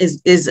it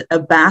is a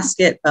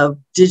basket of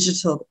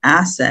digital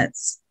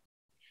assets.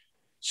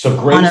 So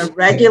on a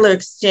regular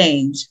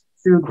exchange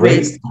through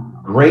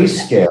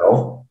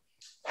Grayscale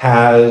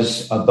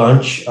has a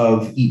bunch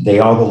of, they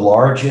are the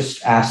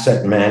largest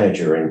asset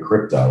manager in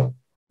crypto.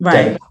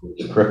 Right.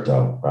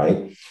 Crypto,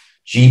 right?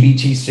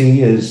 GBTC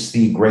is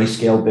the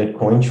Grayscale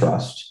Bitcoin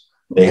Trust.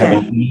 They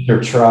have an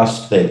Ether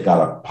Trust. They've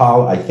got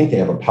I think they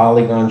have a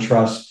Polygon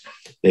Trust.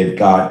 They've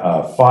got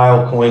a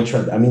Filecoin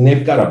Trust. I mean,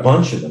 they've got a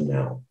bunch of them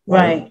now.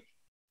 Right.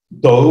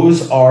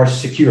 Those are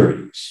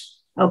securities.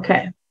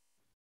 Okay.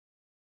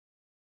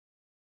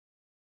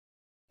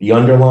 The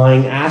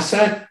underlying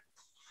asset,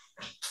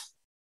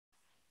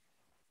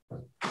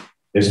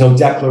 there's no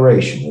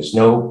declaration. There's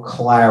no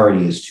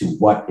clarity as to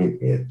what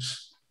it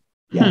is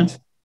yet.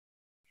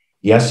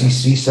 The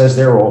SEC says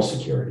they're all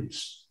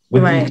securities,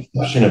 with the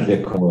exception of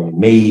Bitcoin,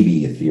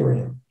 maybe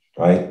Ethereum,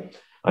 right?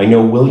 I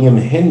know William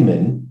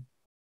Hinman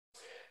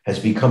has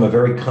become a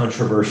very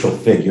controversial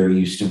figure. He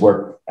used to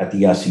work at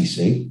the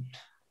SEC.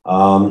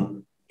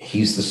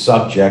 He's the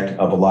subject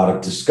of a lot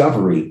of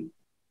discovery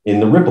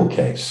in the Ripple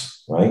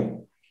case, right?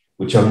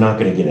 Which I'm not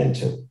going to get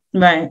into.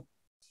 Right.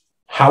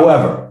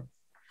 However,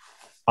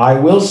 I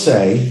will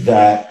say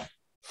that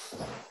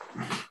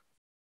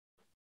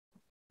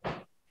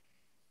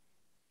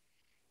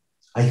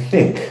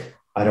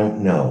I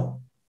don't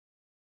know,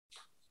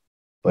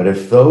 but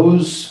if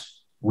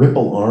those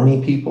Ripple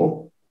Army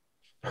people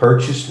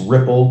purchased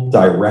Ripple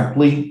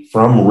directly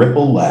from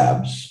Ripple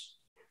Labs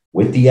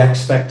with the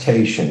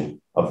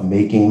expectation of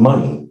making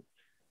money,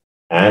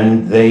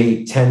 and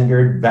they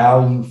tendered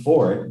value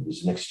for it, it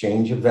was an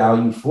exchange of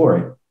value for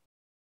it,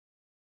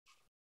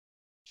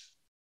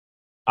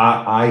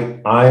 I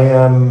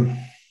am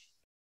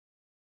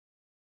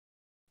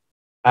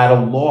at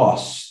a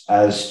loss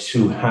as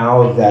to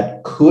how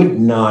that could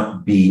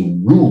not be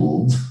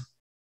ruled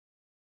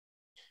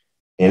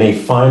in a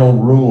final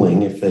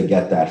ruling, if they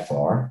get that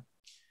far,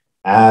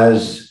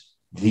 as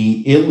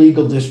the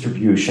illegal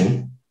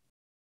distribution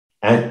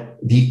and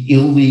the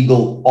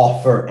illegal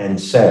offer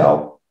and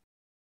sale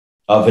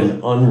of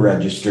an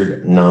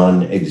unregistered,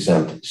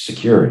 non-exempt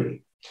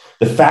security.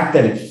 The fact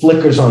that it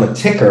flickers on a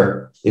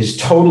ticker is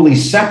totally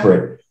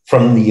separate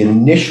from the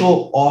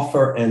initial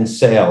offer and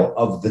sale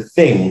of the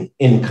thing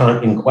in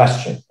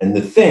question. And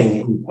the thing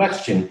in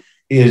question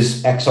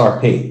is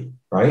XRP,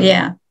 right?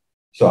 Yeah.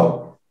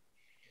 So.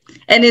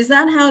 And is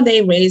that how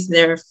they raise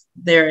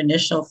their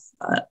initial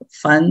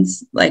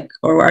funds? Like,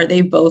 or are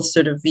they both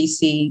sort of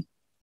VC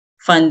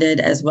funded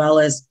as well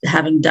as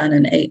having done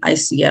an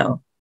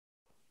ICO?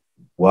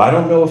 Well, I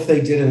don't know if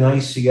they did an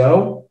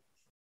ICO.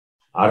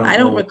 I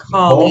don't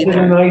recall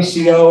either. An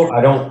ICO.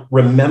 I don't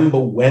remember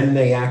when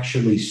they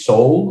actually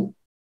sold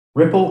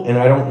Ripple, and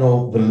I don't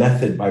know the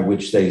method by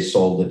which they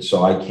sold it,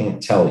 so I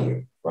can't tell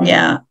you. Right?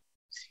 Yeah.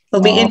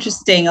 It'll be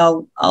interesting.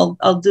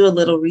 I'll do a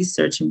little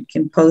research and we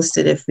can post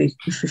it if we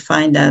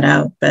find that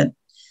out. But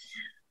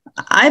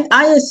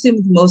I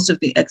assumed most of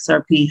the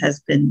XRP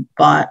has been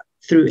bought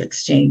through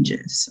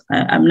exchanges.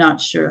 I'm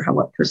not sure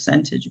what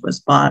percentage was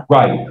bought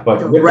but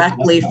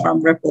directly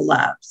from Ripple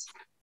Labs.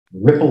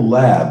 Ripple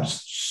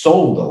Labs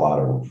sold a lot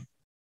of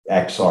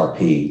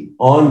XRP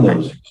on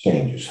those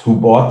exchanges. Who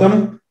bought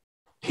them?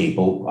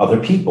 Other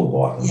people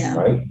bought them,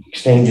 right?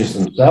 Exchanges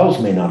themselves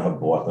may not have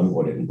bought them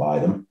or didn't buy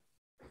them.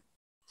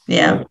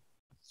 Yeah. Right?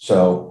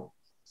 So,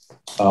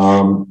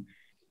 well,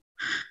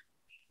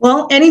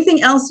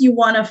 anything else you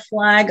want to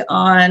flag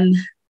on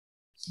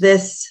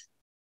this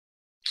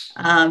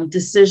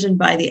decision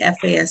by the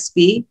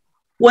FASB?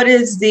 What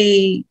is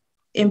the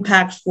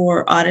impact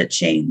for Audit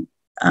Chain?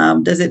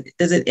 Does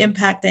it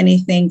impact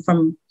anything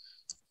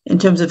in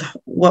terms of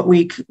what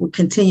we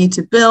continue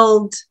to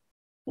build?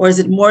 Or is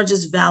it more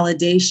just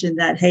validation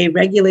that, hey,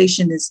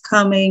 regulation is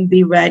coming,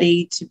 be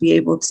ready to be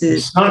able to...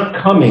 It's not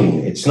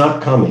coming.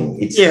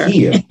 It's here.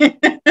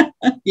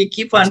 You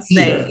keep on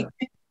saying.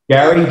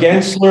 Gary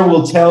Gensler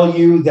will tell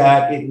you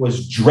that it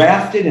was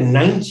drafted in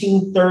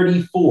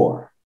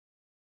 1934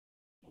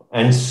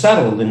 and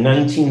settled in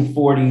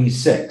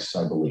 1946,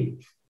 I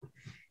believe.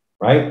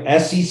 Right?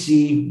 SEC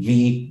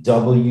v.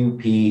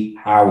 WP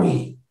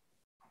Howie.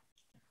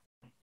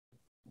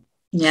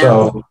 Yeah.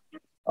 So,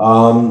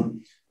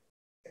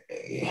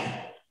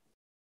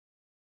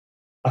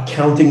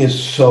 accounting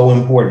is so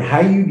important.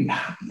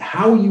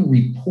 How you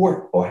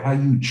report or how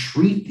you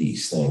treat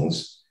these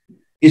things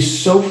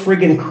is so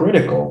friggin'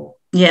 critical.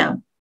 Yeah.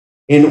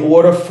 In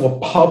order for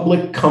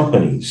public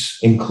companies,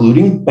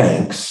 including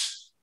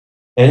banks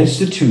and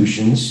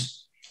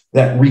institutions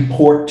that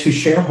report to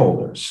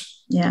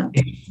shareholders. Yeah.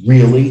 It's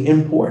really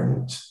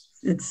important.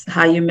 It's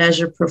how you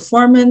measure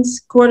performance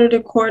quarter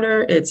to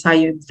quarter. It's how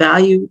you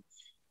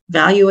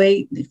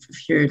evaluate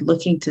if you're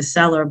looking to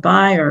sell or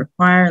buy or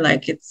acquire. You're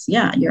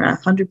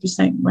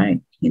 100%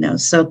 right.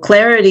 So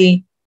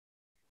clarity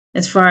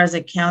as far as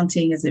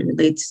accounting as it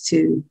relates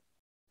to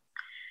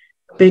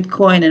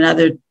Bitcoin and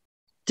other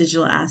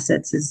digital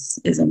assets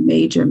is a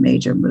major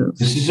move.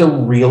 This is a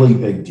really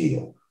big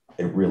deal.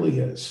 It really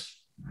is.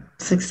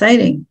 It's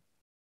exciting.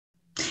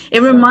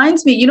 It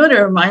reminds me, you know what it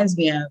reminds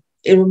me of?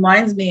 It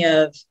reminds me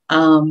of,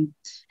 and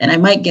I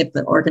might get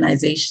the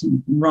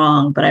organization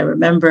wrong, but I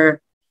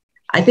remember,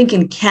 I think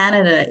in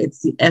Canada,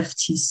 it's the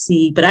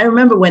FTC, but I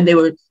remember when they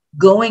were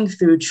going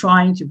through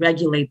trying to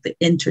regulate the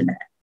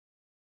internet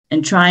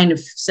and trying to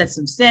set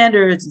some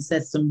standards and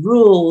set some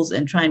rules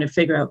and trying to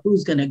figure out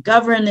who's going to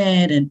govern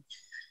it. And,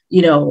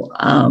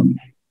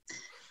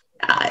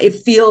 it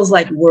feels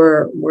like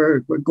we're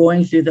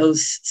going through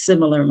those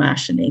similar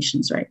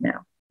machinations right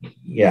now.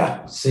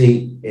 Yeah.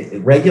 See,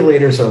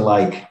 regulators are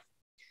like,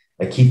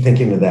 I keep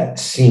thinking of that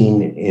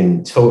scene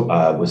in,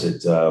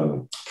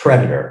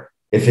 Predator?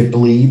 If it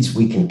bleeds,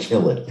 we can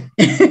kill it.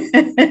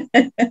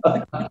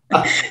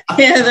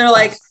 Yeah, they're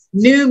like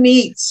new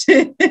meat.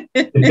 If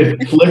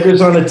it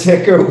flickers on a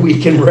ticker,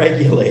 we can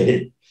regulate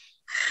it.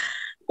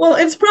 Well,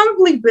 it's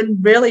probably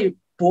been really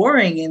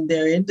boring in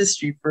their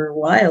industry for a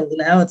while.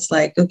 Now it's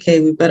like,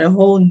 okay, we've got a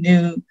whole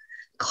new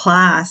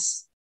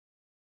class,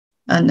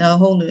 a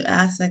whole new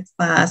asset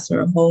class,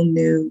 or a whole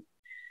new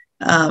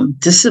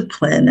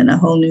discipline and a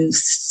whole new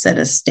set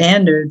of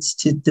standards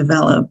to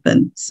develop.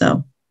 And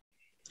so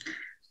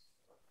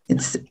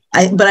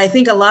but I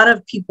think a lot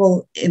of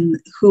people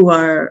who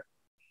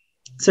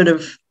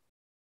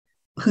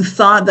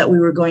thought that we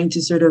were going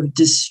to sort of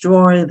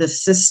destroy the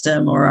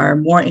system or are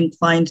more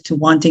inclined to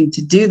wanting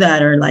to do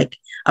that, or like,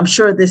 I'm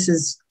sure this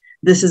is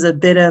a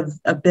bit of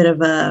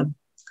a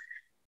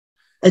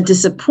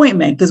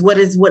disappointment, because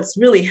what's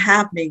really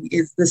happening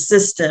is the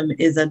system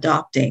is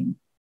adopting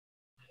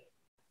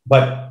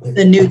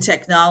the new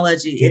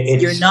technology.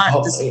 You're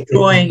not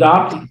destroying.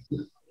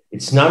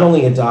 It's not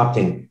only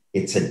adopting,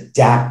 it's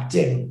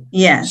adapting.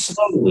 Yes.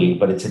 Slowly,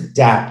 but it's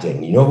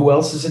adapting. You know who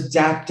else is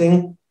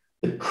adapting?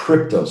 The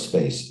crypto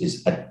space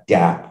is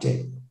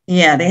adapting.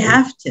 Yeah, they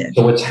have to.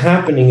 So what's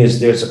happening is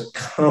there's a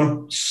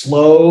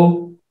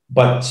slow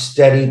but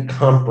steady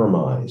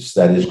compromise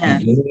that is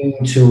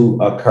beginning to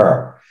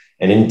occur.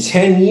 And in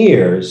 10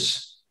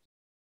 years,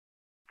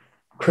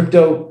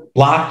 crypto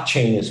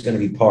blockchain is going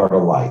to be part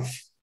of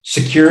life.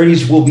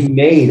 Securities will be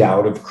made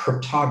out of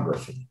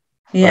cryptography.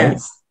 Yes.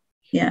 Right?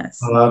 Yes.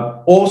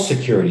 All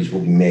securities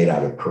will be made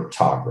out of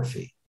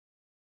cryptography.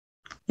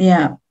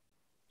 Yeah.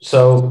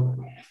 So.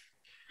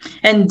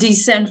 And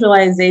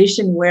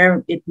decentralization,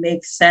 where it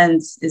makes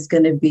sense, is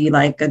going to be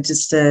like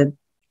just a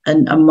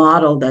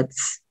model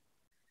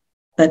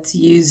that's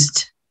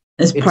used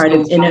as part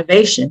of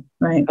innovation,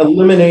 right?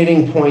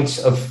 Eliminating points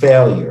of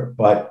failure.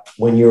 But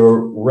when you're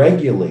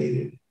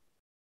regulated,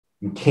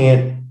 you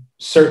can't,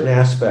 certain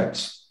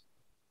aspects.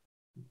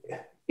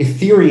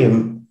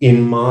 Ethereum,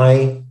 in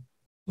my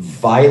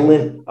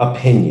violent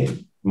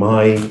opinion,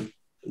 I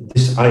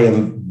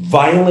am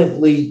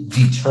violently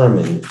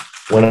determined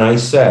when I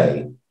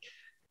say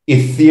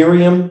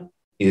Ethereum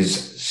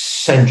is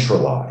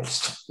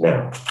centralized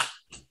now,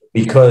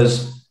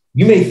 because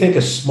you may think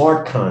a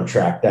smart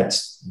contract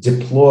that's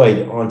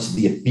deployed onto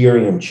the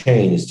Ethereum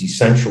chain is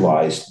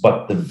decentralized,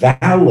 but the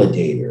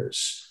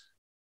validators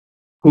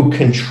who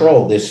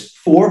control this,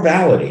 4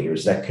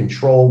 validators that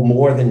control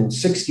more than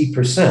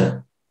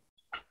 60%,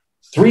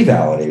 3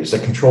 validators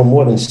that control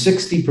more than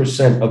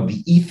 60% of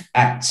the ETH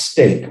at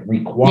stake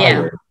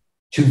required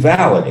to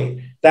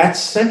validate. That's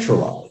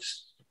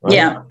centralized, right?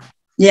 Yeah.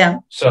 Yeah.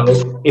 So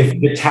if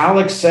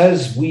Vitalik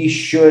says we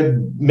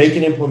should make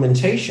an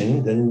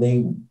implementation, then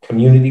the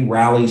community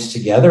rallies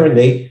together and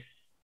they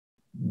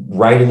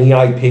write an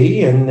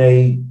EIP and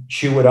they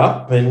chew it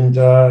up and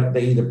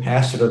they either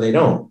pass it or they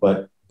don't.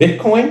 But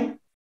Bitcoin,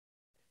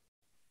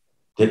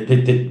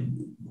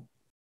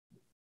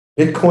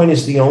 Bitcoin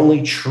is the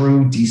only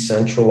true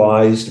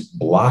decentralized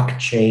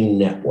blockchain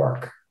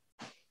network.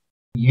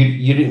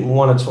 You didn't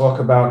want to talk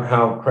about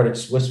how Credit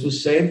Suisse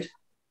was saved?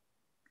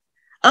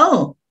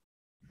 Oh,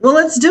 well,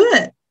 let's do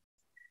it.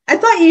 I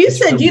thought you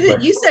said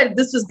you said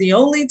this was the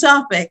only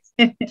topic.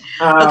 Okay.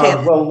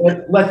 Well,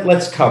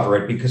 let's cover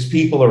it because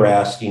people are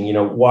asking,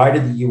 why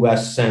did the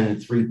U.S. send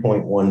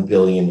 3.1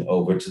 billion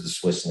over to the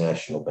Swiss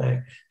National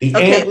Bank? The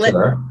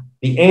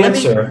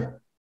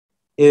answer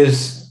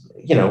is,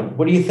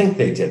 what do you think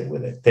they did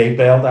with it? They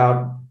bailed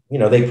out,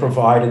 they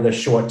provided a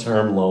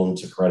short-term loan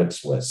to Credit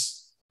Suisse.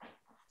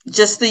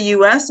 Just the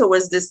U.S. or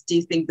do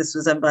you think this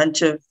was a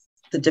bunch of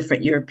the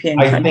different European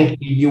countries? I think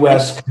the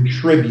U.S.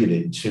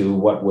 contributed to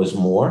what was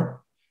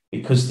more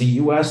because the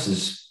U.S.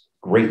 is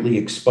greatly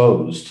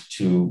exposed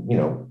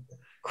to,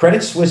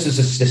 Credit Suisse is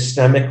a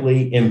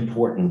systemically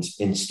important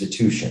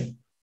institution.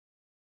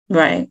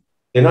 Right.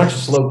 They're not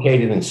just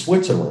located in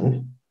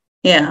Switzerland.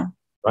 Yeah.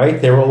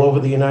 Right. They're all over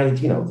the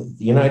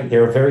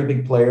they're a very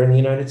big player in the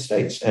United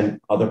States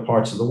and other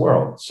parts of the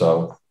world.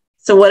 So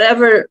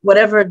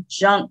whatever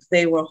junk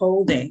they were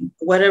holding,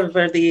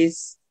 whatever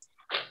these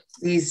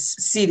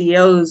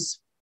CDOs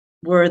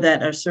were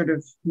that are sort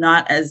of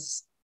not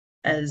as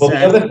well,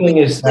 the other thing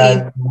is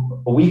that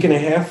a week and a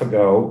half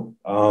ago,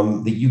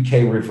 the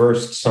UK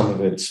reversed some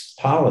of its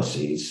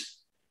policies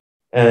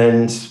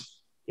and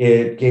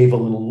it gave a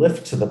little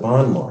lift to the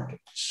bond market.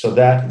 So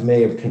that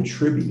may have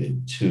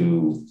contributed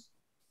to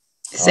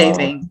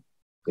saving.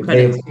 It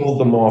may have pulled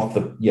them off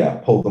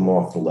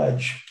the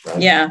ledge.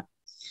 Right? Yeah.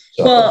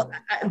 So well,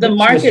 the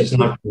market is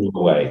not going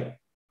away.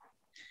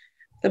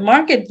 The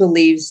market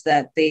believes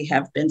that they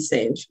have been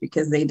saved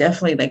because they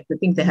definitely I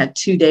think they had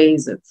 2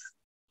 days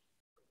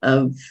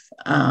of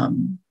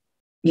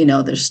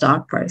their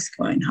stock price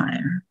going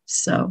higher.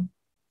 So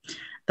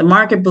the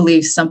market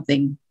believes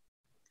something,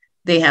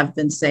 they have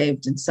been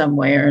saved in some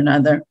way or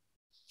another.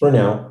 For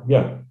now,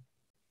 yeah.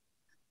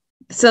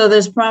 So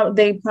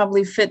they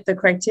probably fit the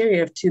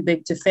criteria of too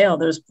big to fail.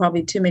 There's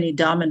probably too many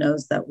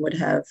dominoes that would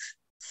have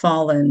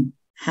fallen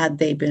had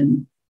they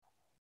been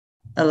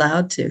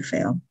allowed to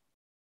fail.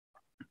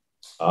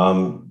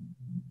 Yeah.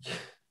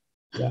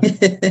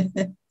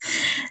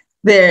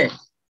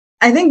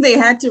 I think they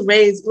had to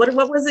raise what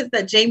was it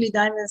that Jamie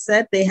Dimon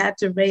said? They had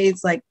to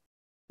raise like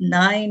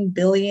 $9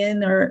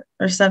 billion or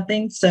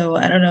something. So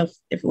I don't know if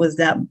it was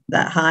that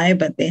high,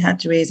 but they had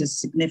to raise a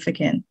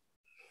significant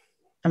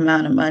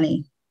amount of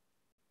money.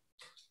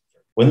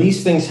 When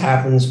these things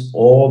happens,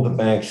 all the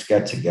banks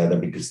get together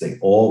because they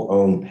all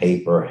own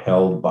paper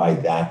held by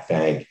that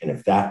bank. And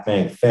if that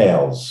bank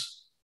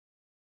fails,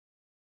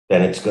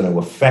 then it's going to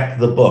affect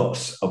the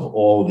books of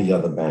all the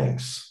other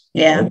banks.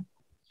 Yeah. Right?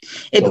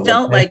 It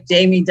felt like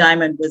Jamie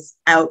Dimon was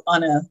out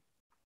on a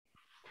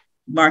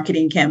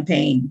marketing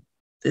campaign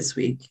this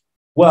week.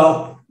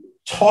 Well,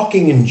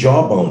 talking and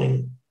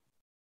jawboning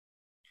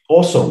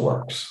also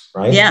works,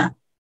 right? Yeah.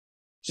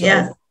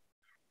 So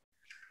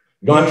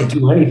you don't have to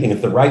do anything.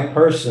 If the right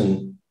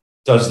person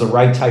does the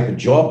right type of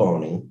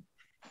jawboning,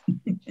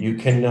 you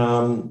can,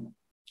 and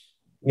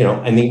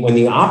when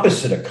the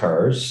opposite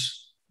occurs,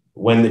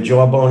 when the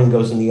jawboning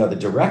goes in the other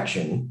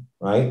direction,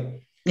 right?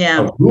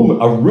 Yeah. A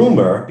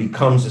rumor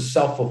becomes a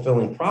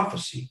self-fulfilling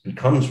prophecy,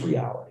 becomes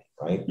reality,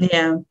 right?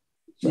 Yeah.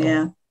 So,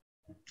 yeah.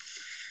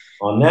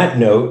 On that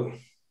note.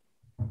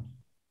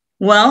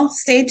 Well,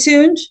 stay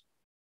tuned.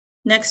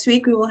 Next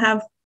week, we will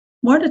have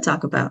more to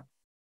talk about.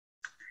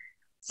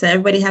 So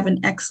everybody have an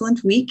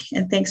excellent week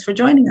and thanks for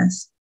joining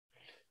us.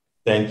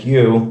 Thank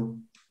you.